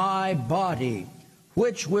is my body,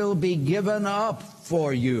 which will be given up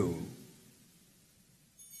for you."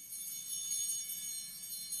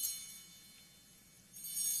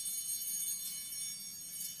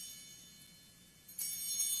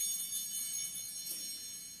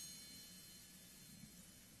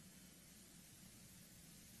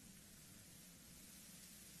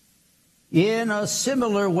 In a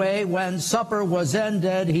similar way, when supper was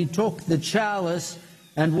ended, he took the chalice,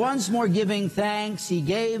 and once more giving thanks, he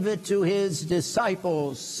gave it to his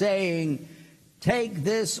disciples, saying, "Take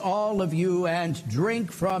this, all of you, and drink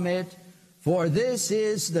from it, For this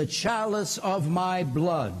is the chalice of my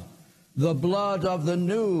blood, the blood of the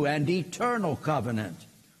new and eternal covenant,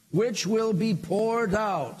 which will be poured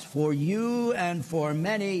out for you and for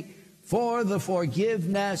many for the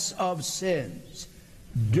forgiveness of sins.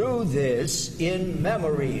 Do this in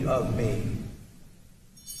memory of me.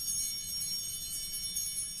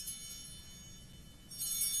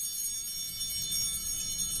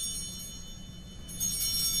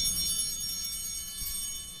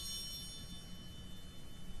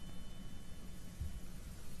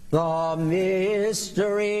 The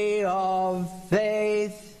mystery of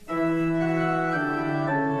faith.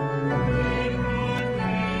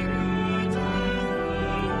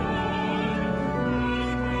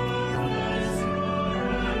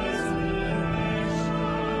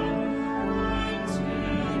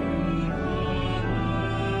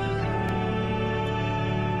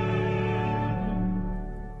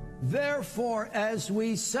 Therefore, as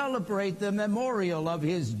we celebrate the memorial of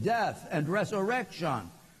his death and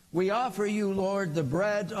resurrection, we offer you, Lord, the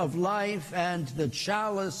bread of life and the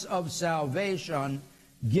chalice of salvation,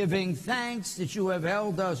 giving thanks that you have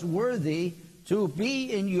held us worthy to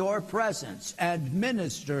be in your presence and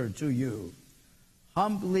minister to you.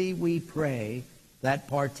 Humbly we pray that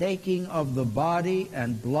partaking of the body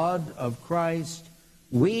and blood of Christ,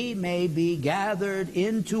 we may be gathered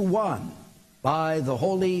into one by the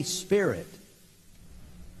Holy Spirit.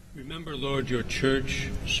 Remember, Lord, your church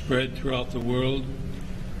spread throughout the world,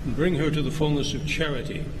 and bring her to the fullness of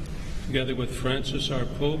charity, together with Francis, our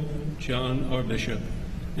Pope, John, our Bishop,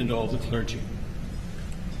 and all the clergy.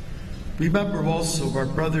 Remember also our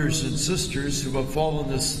brothers and sisters who have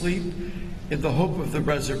fallen asleep in the hope of the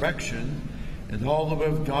resurrection, and all who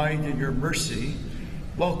have died in your mercy.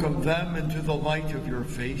 Welcome them into the light of your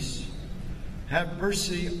face. Have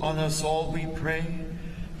mercy on us all, we pray,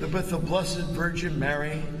 that with the Blessed Virgin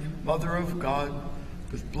Mary, Mother of God,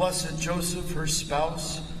 with blessed Joseph, her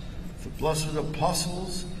spouse, the blessed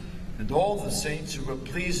apostles, and all the saints who have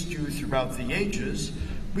pleased you throughout the ages,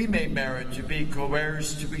 we may merit to be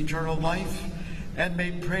co-heirs to eternal life, and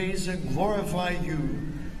may praise and glorify you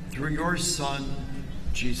through your Son,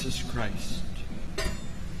 Jesus Christ.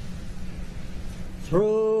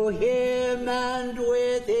 Through him and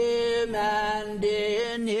with him and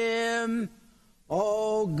in him,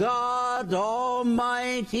 O God,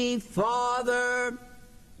 Almighty Father,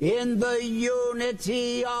 in the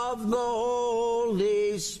unity of the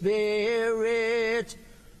Holy Spirit,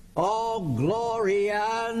 all glory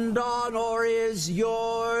and honor is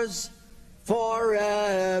yours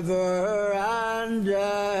forever and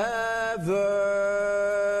ever.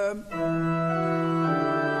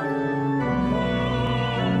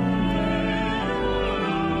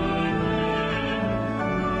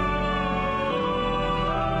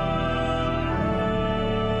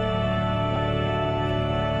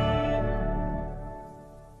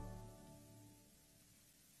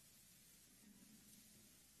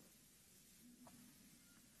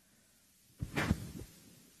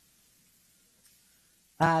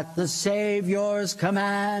 At the Savior's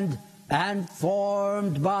command and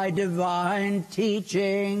formed by divine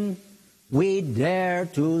teaching, we dare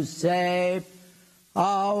to say,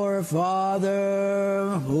 Our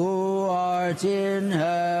Father, who art in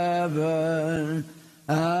heaven,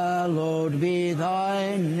 hallowed be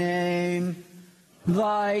thy name.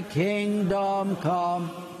 Thy kingdom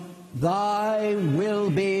come, thy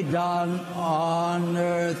will be done on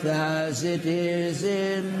earth as it is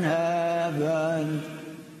in heaven.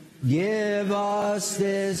 Give us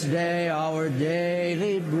this day our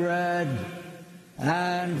daily bread,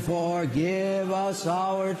 and forgive us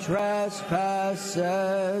our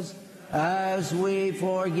trespasses, as we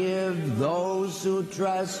forgive those who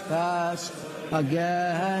trespass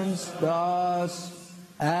against us.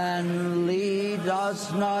 And lead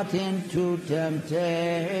us not into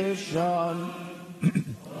temptation,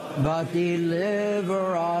 but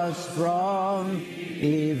deliver us from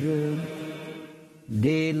evil.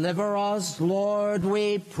 Deliver us, Lord,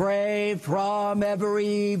 we pray, from every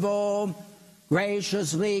evil.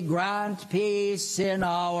 Graciously grant peace in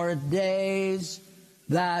our days,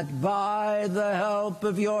 that by the help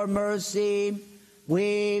of your mercy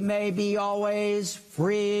we may be always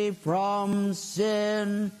free from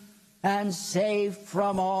sin and safe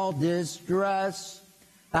from all distress,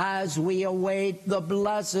 as we await the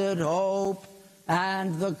blessed hope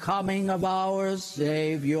and the coming of our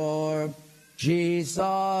Savior,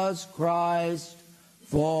 Jesus Christ.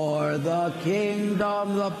 For the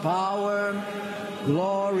kingdom, the power,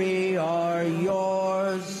 glory are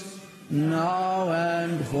yours, now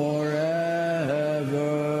and forever.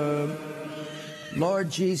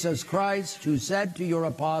 Lord Jesus Christ, who said to your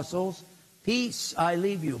apostles, Peace I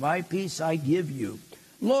leave you, my peace I give you.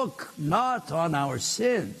 Look not on our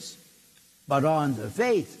sins, but on the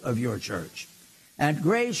faith of your church, and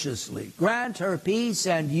graciously grant her peace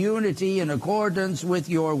and unity in accordance with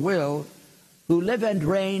your will, who live and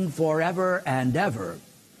reign forever and ever.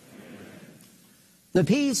 The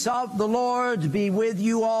peace of the Lord be with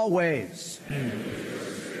you always.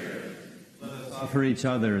 Let us offer each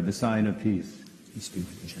other the sign of peace. Peace be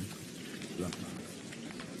with you, gentlemen.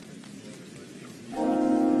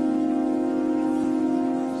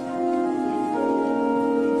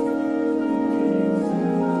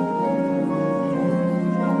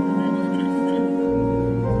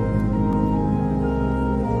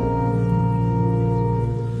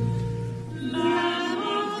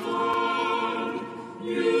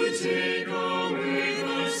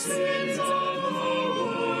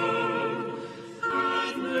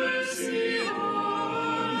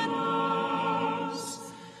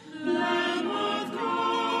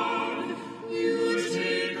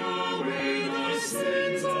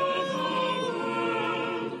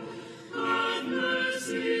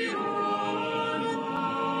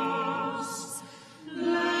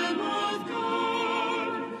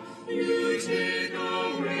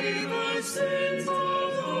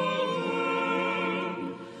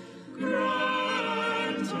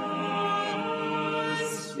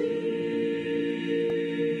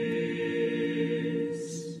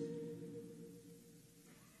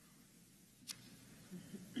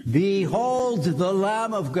 Behold the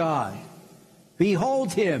Lamb of God.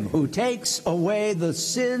 Behold him who takes away the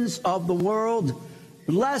sins of the world.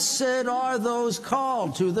 Blessed are those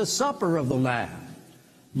called to the supper of the Lamb.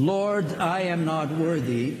 Lord, I am not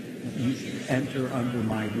worthy that you should enter under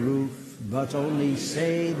my roof, but only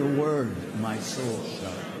say the word, my soul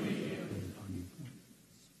shall.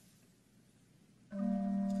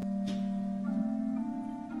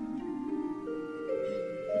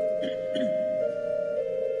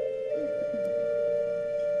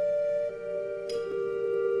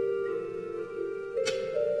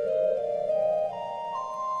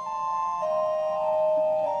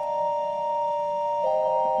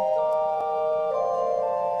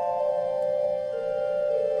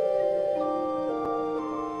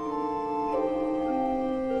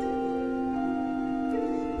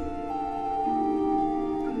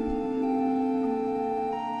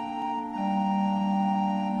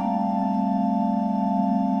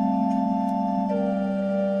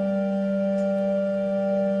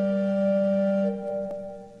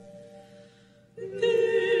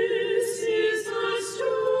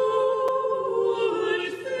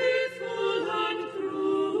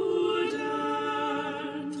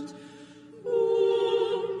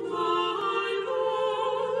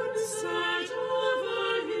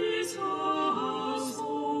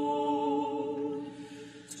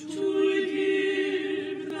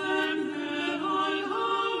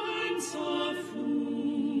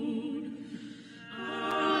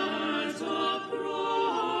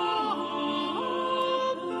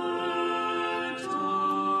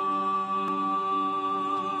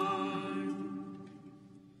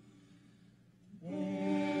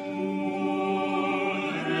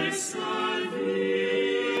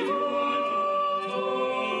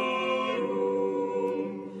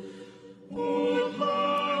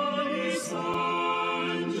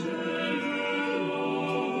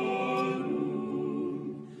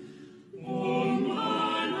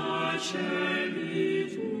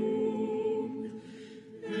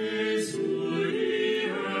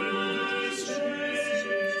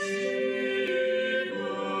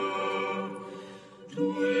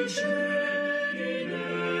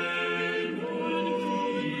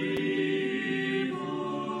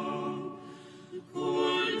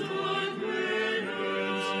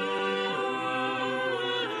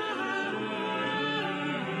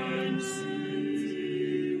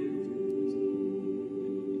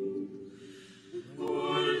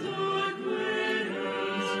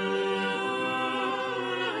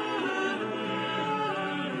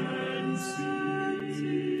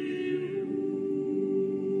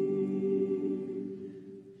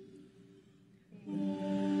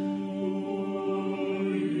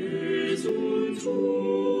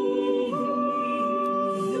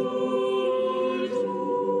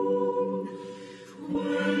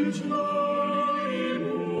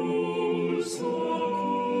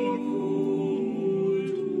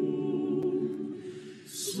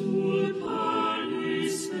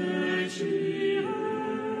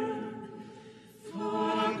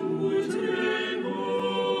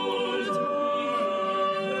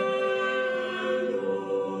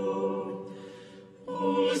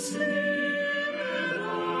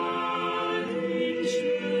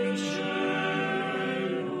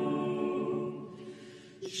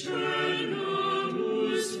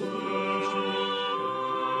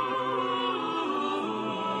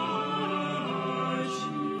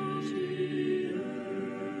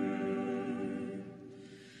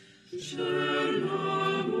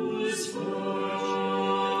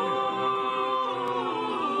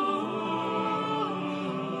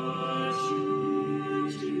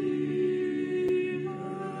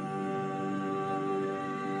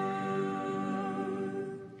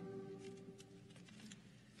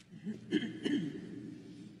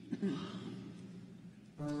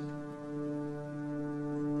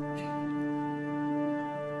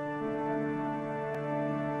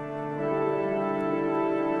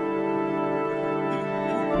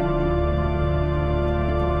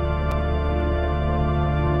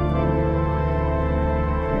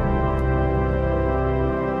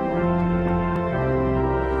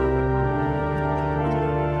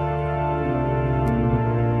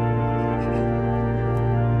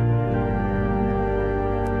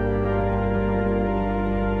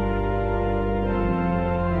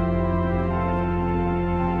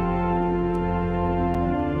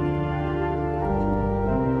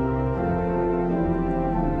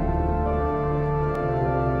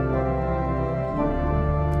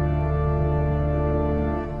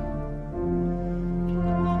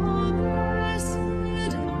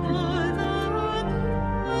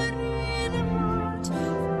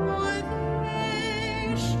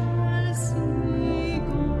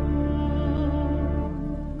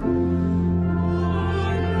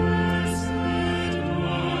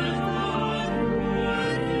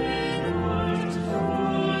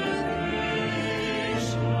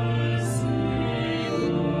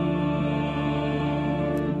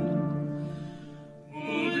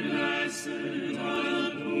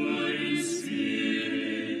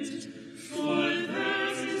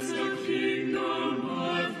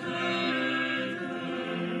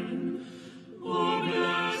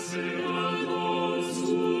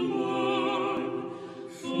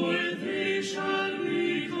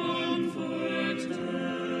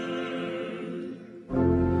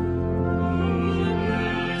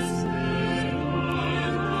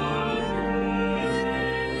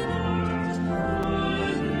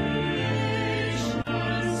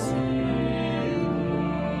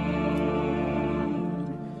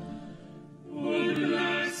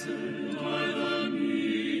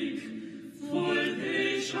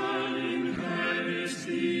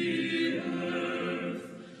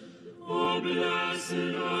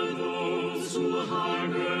 who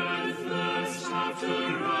hunger and thirst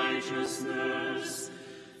after righteousness,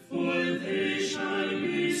 for they shall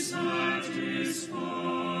be satisfied.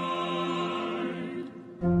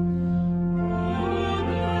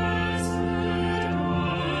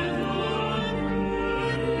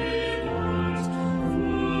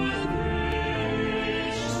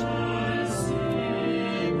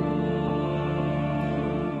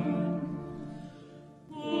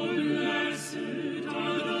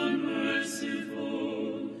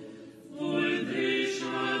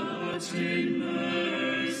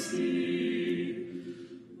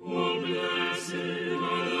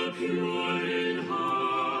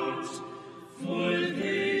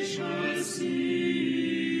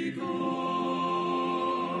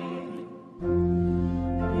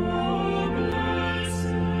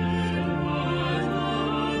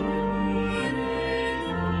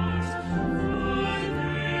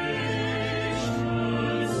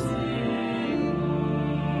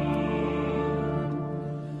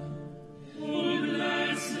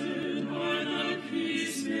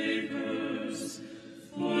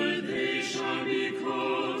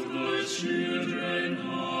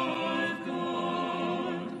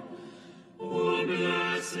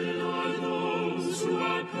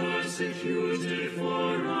 Persecuted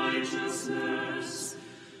for righteousness,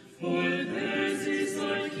 for theirs is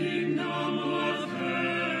the kingdom of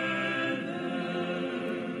heaven.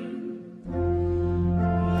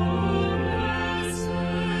 Oh, blessed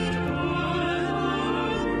are the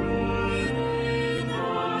mourning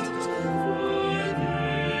heart, for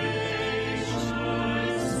they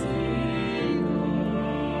shall see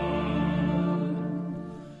God.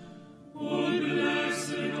 Oh,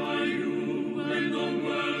 blessed are you when the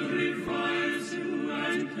world reviles you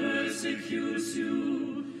and persecutes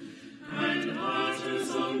you, and utters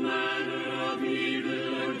all manner of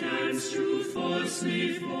evil against you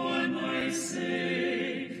falsely for my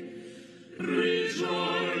sake.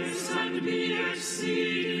 Rejoice and be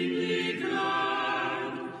exceedingly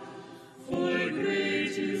glad, for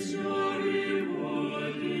great is your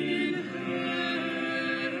reward in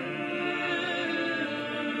heaven.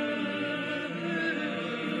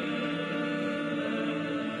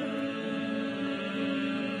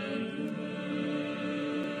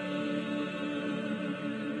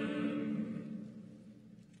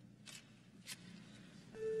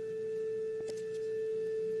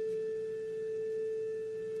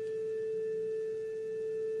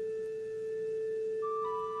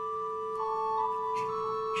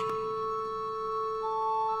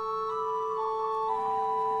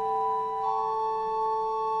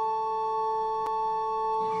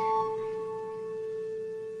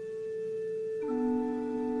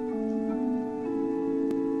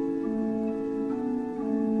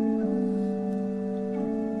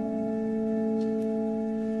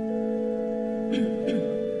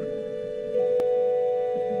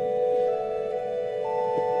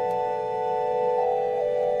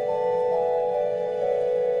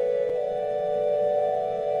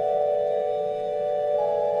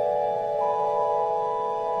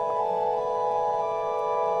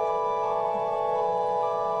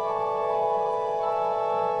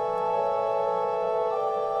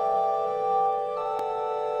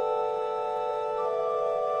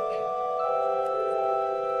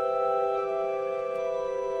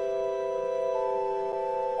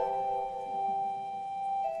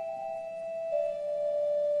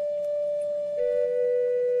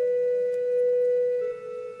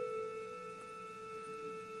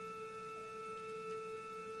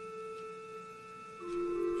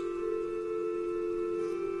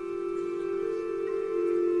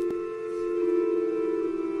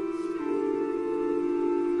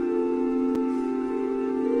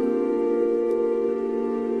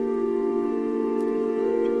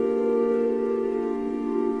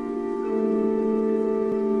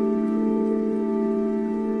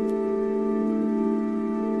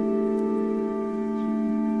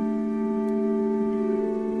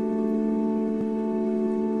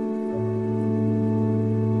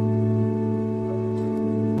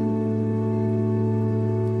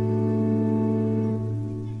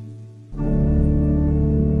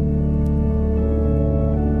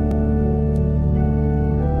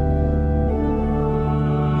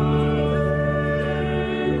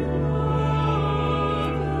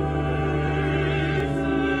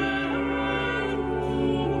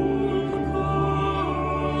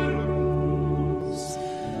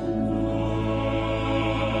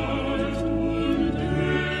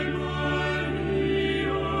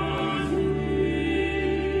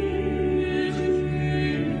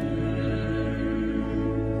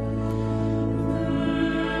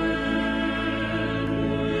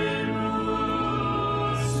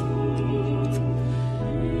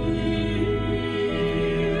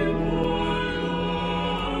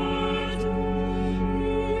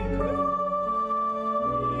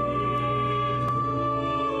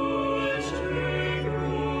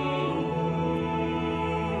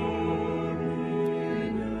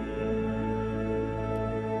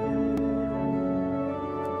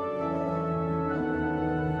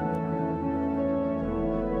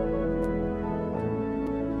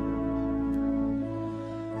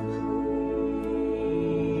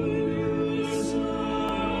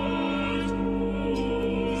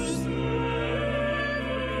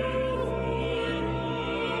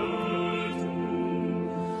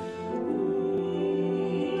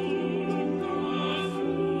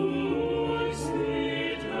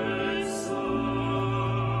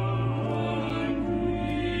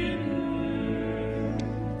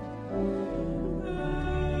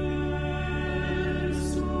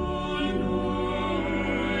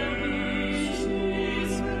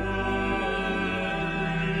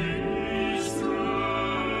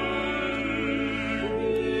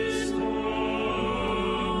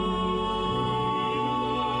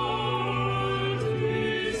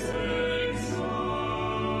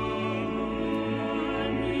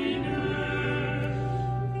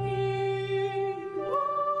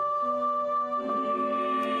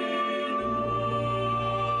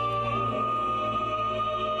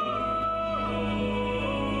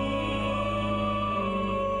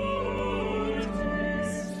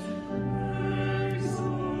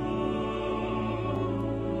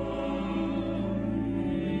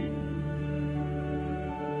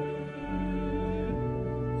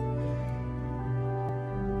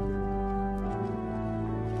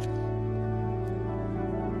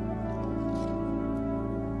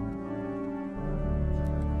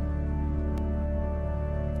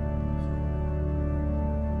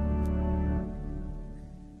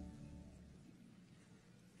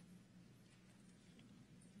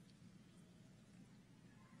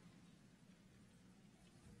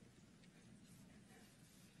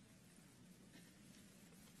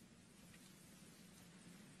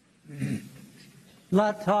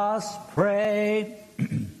 Let us pray.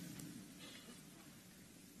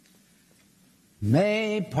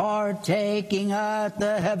 May, partaking at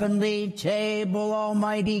the heavenly table,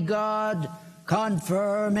 Almighty God,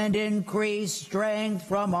 confirm and increase strength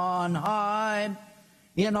from on high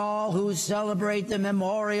in all who celebrate the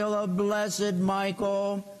memorial of Blessed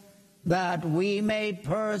Michael, that we may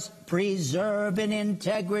preserve in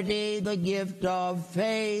integrity the gift of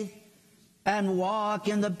faith and walk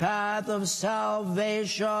in the path of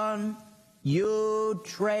salvation you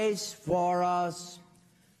trace for us.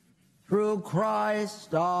 Through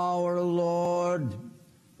Christ our Lord.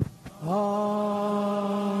 Amen.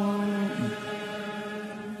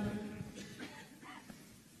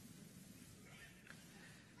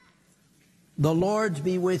 The Lord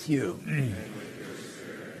be with you.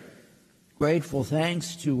 Grateful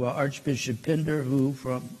thanks to Archbishop Pinder, who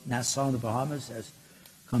from Nassau in the Bahamas has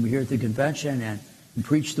come here at the convention and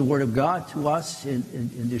preached the Word of God to us in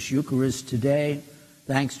this Eucharist today.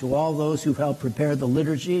 Thanks to all those who've helped prepare the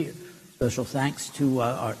liturgy. Special thanks to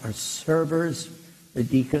our servers, the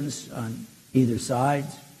deacons on either side,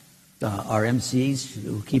 our MCs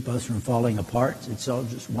who keep us from falling apart. It's all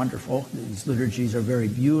just wonderful. These liturgies are very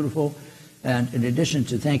beautiful. And in addition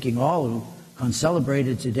to thanking all who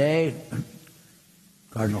celebrated today,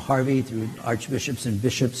 Cardinal Harvey, through archbishops and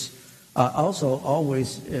bishops, also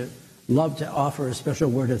always love to offer a special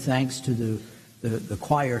word of thanks to the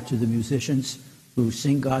choir, to the musicians who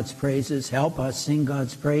sing God's praises, help us sing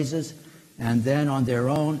God's praises, and then on their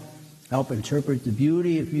own help interpret the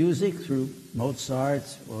beauty of music through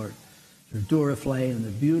Mozart or through Duruflé and the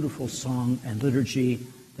beautiful song and liturgy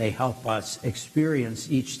they help us experience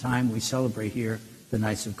each time we celebrate here the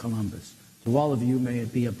Knights of Columbus. To all of you, may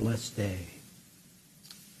it be a blessed day.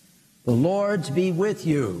 The Lord be with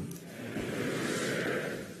you.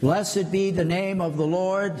 Blessed be the name of the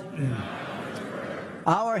Lord.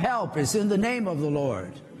 Our help is in the name of the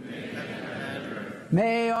Lord.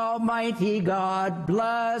 May Almighty God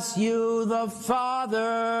bless you, the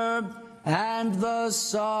Father, and the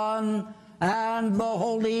Son, and the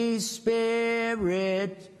Holy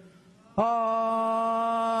Spirit.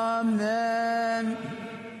 Amen.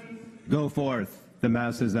 Go forth. The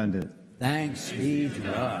Mass is ended. Thanks be to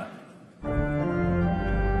God.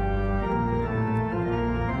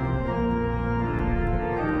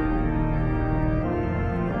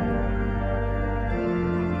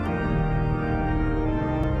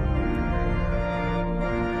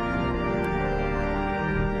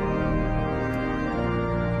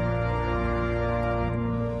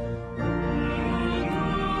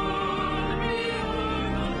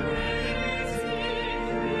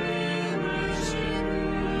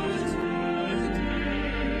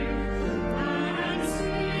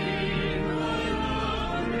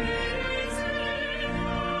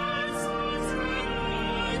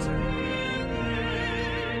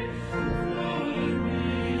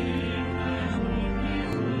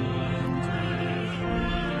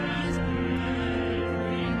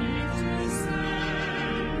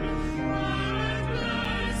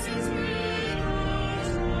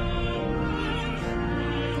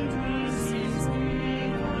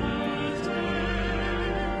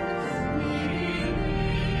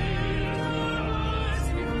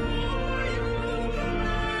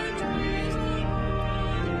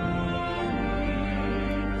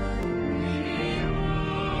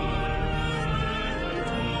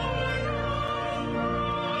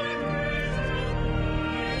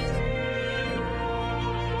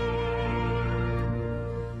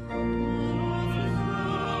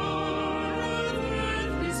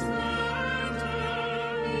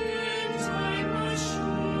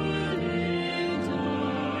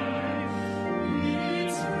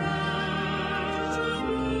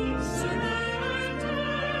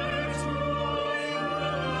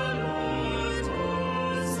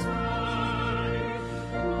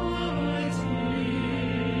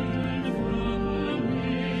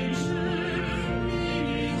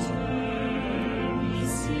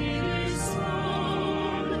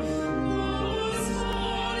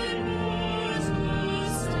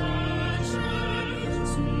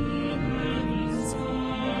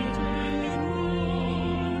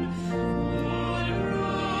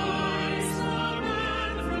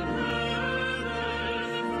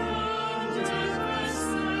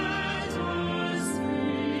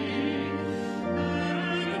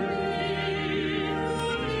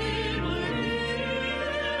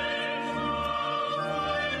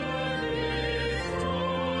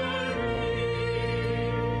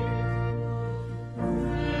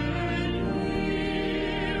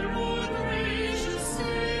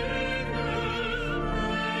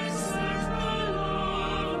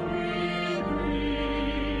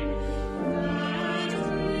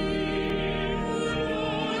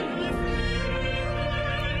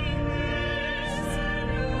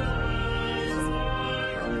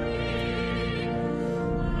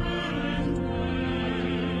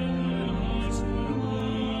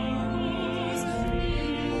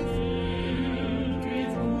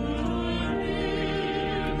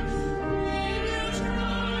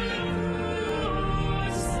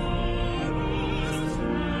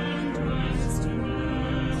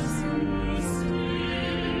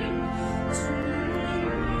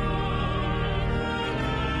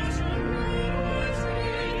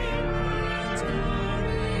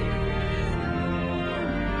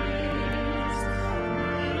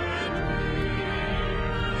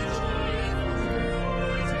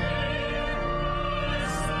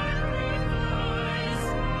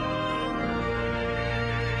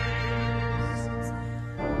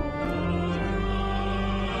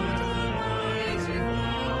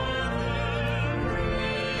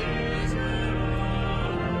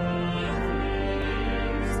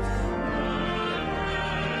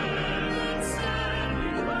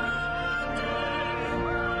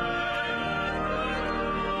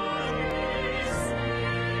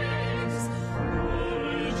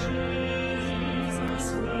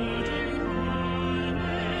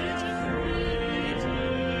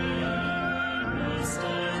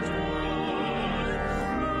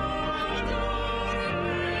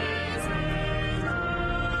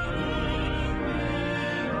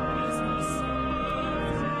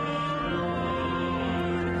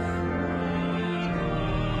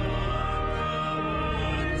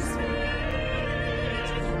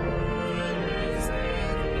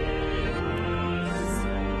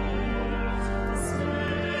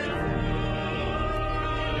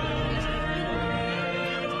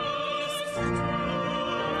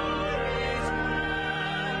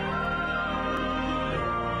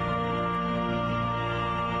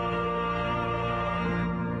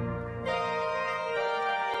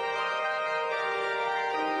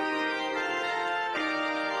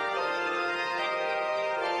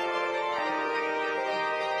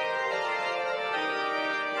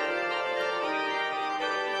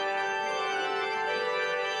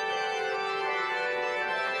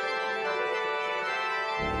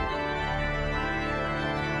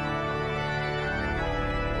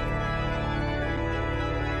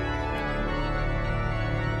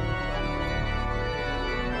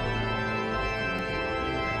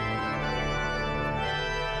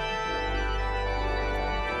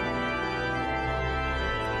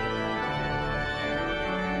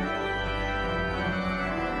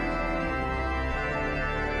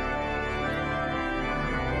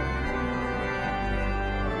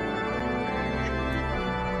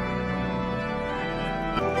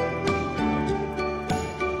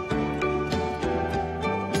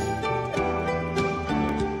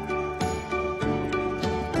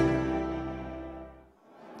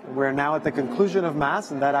 we're now at the conclusion of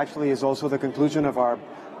Mass, and that actually is also the conclusion of our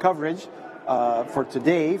coverage for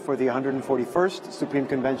today for the 141st Supreme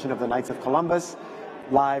Convention of the Knights of Columbus,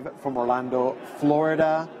 live from Orlando,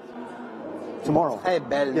 Florida. Tomorrow. Très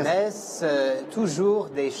belle messe, toujours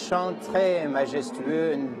des chants très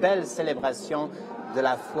majestueux, une belle célébration de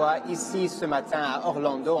la foi ici ce matin à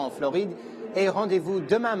Orlando en Floride. Et rendez-vous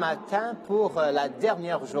demain matin pour la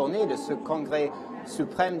dernière journée de ce congrès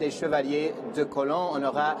suprême des chevaliers de Colomb. On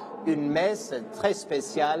aura une messe très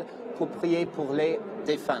spéciale pour prier pour les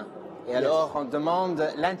défunts. Et alors on demande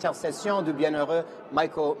l'intercession du bienheureux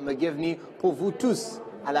Michael McGivney pour vous tous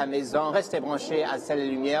à la maison. Restez branchés à Ciel et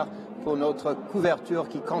Lumière pour notre couverture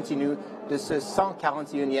qui continue de ce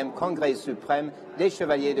 141e Congrès suprême des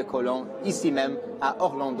Chevaliers de Colomb, ici même à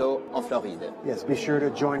Orlando, en Floride. Yes, be sure to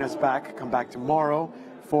join us back. Come back tomorrow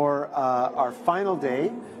for our final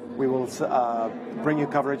day. We will bring you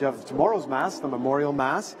coverage of tomorrow's Mass, the Memorial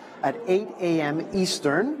Mass, at 8 a.m.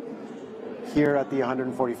 Eastern, here at the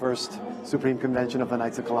 141st Supreme Convention of the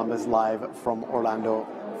Knights of Columbus, live from Orlando,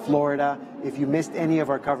 Florida. If you missed any of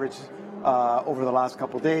our coverage over the last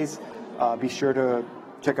couple days, be sure to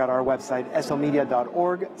check out our website,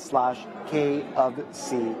 slmedia.org/K of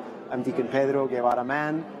C. I'm Deacon Pedro Guevara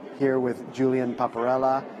Mann, here with Julian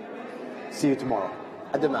Paparella. See you tomorrow.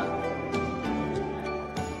 À demain.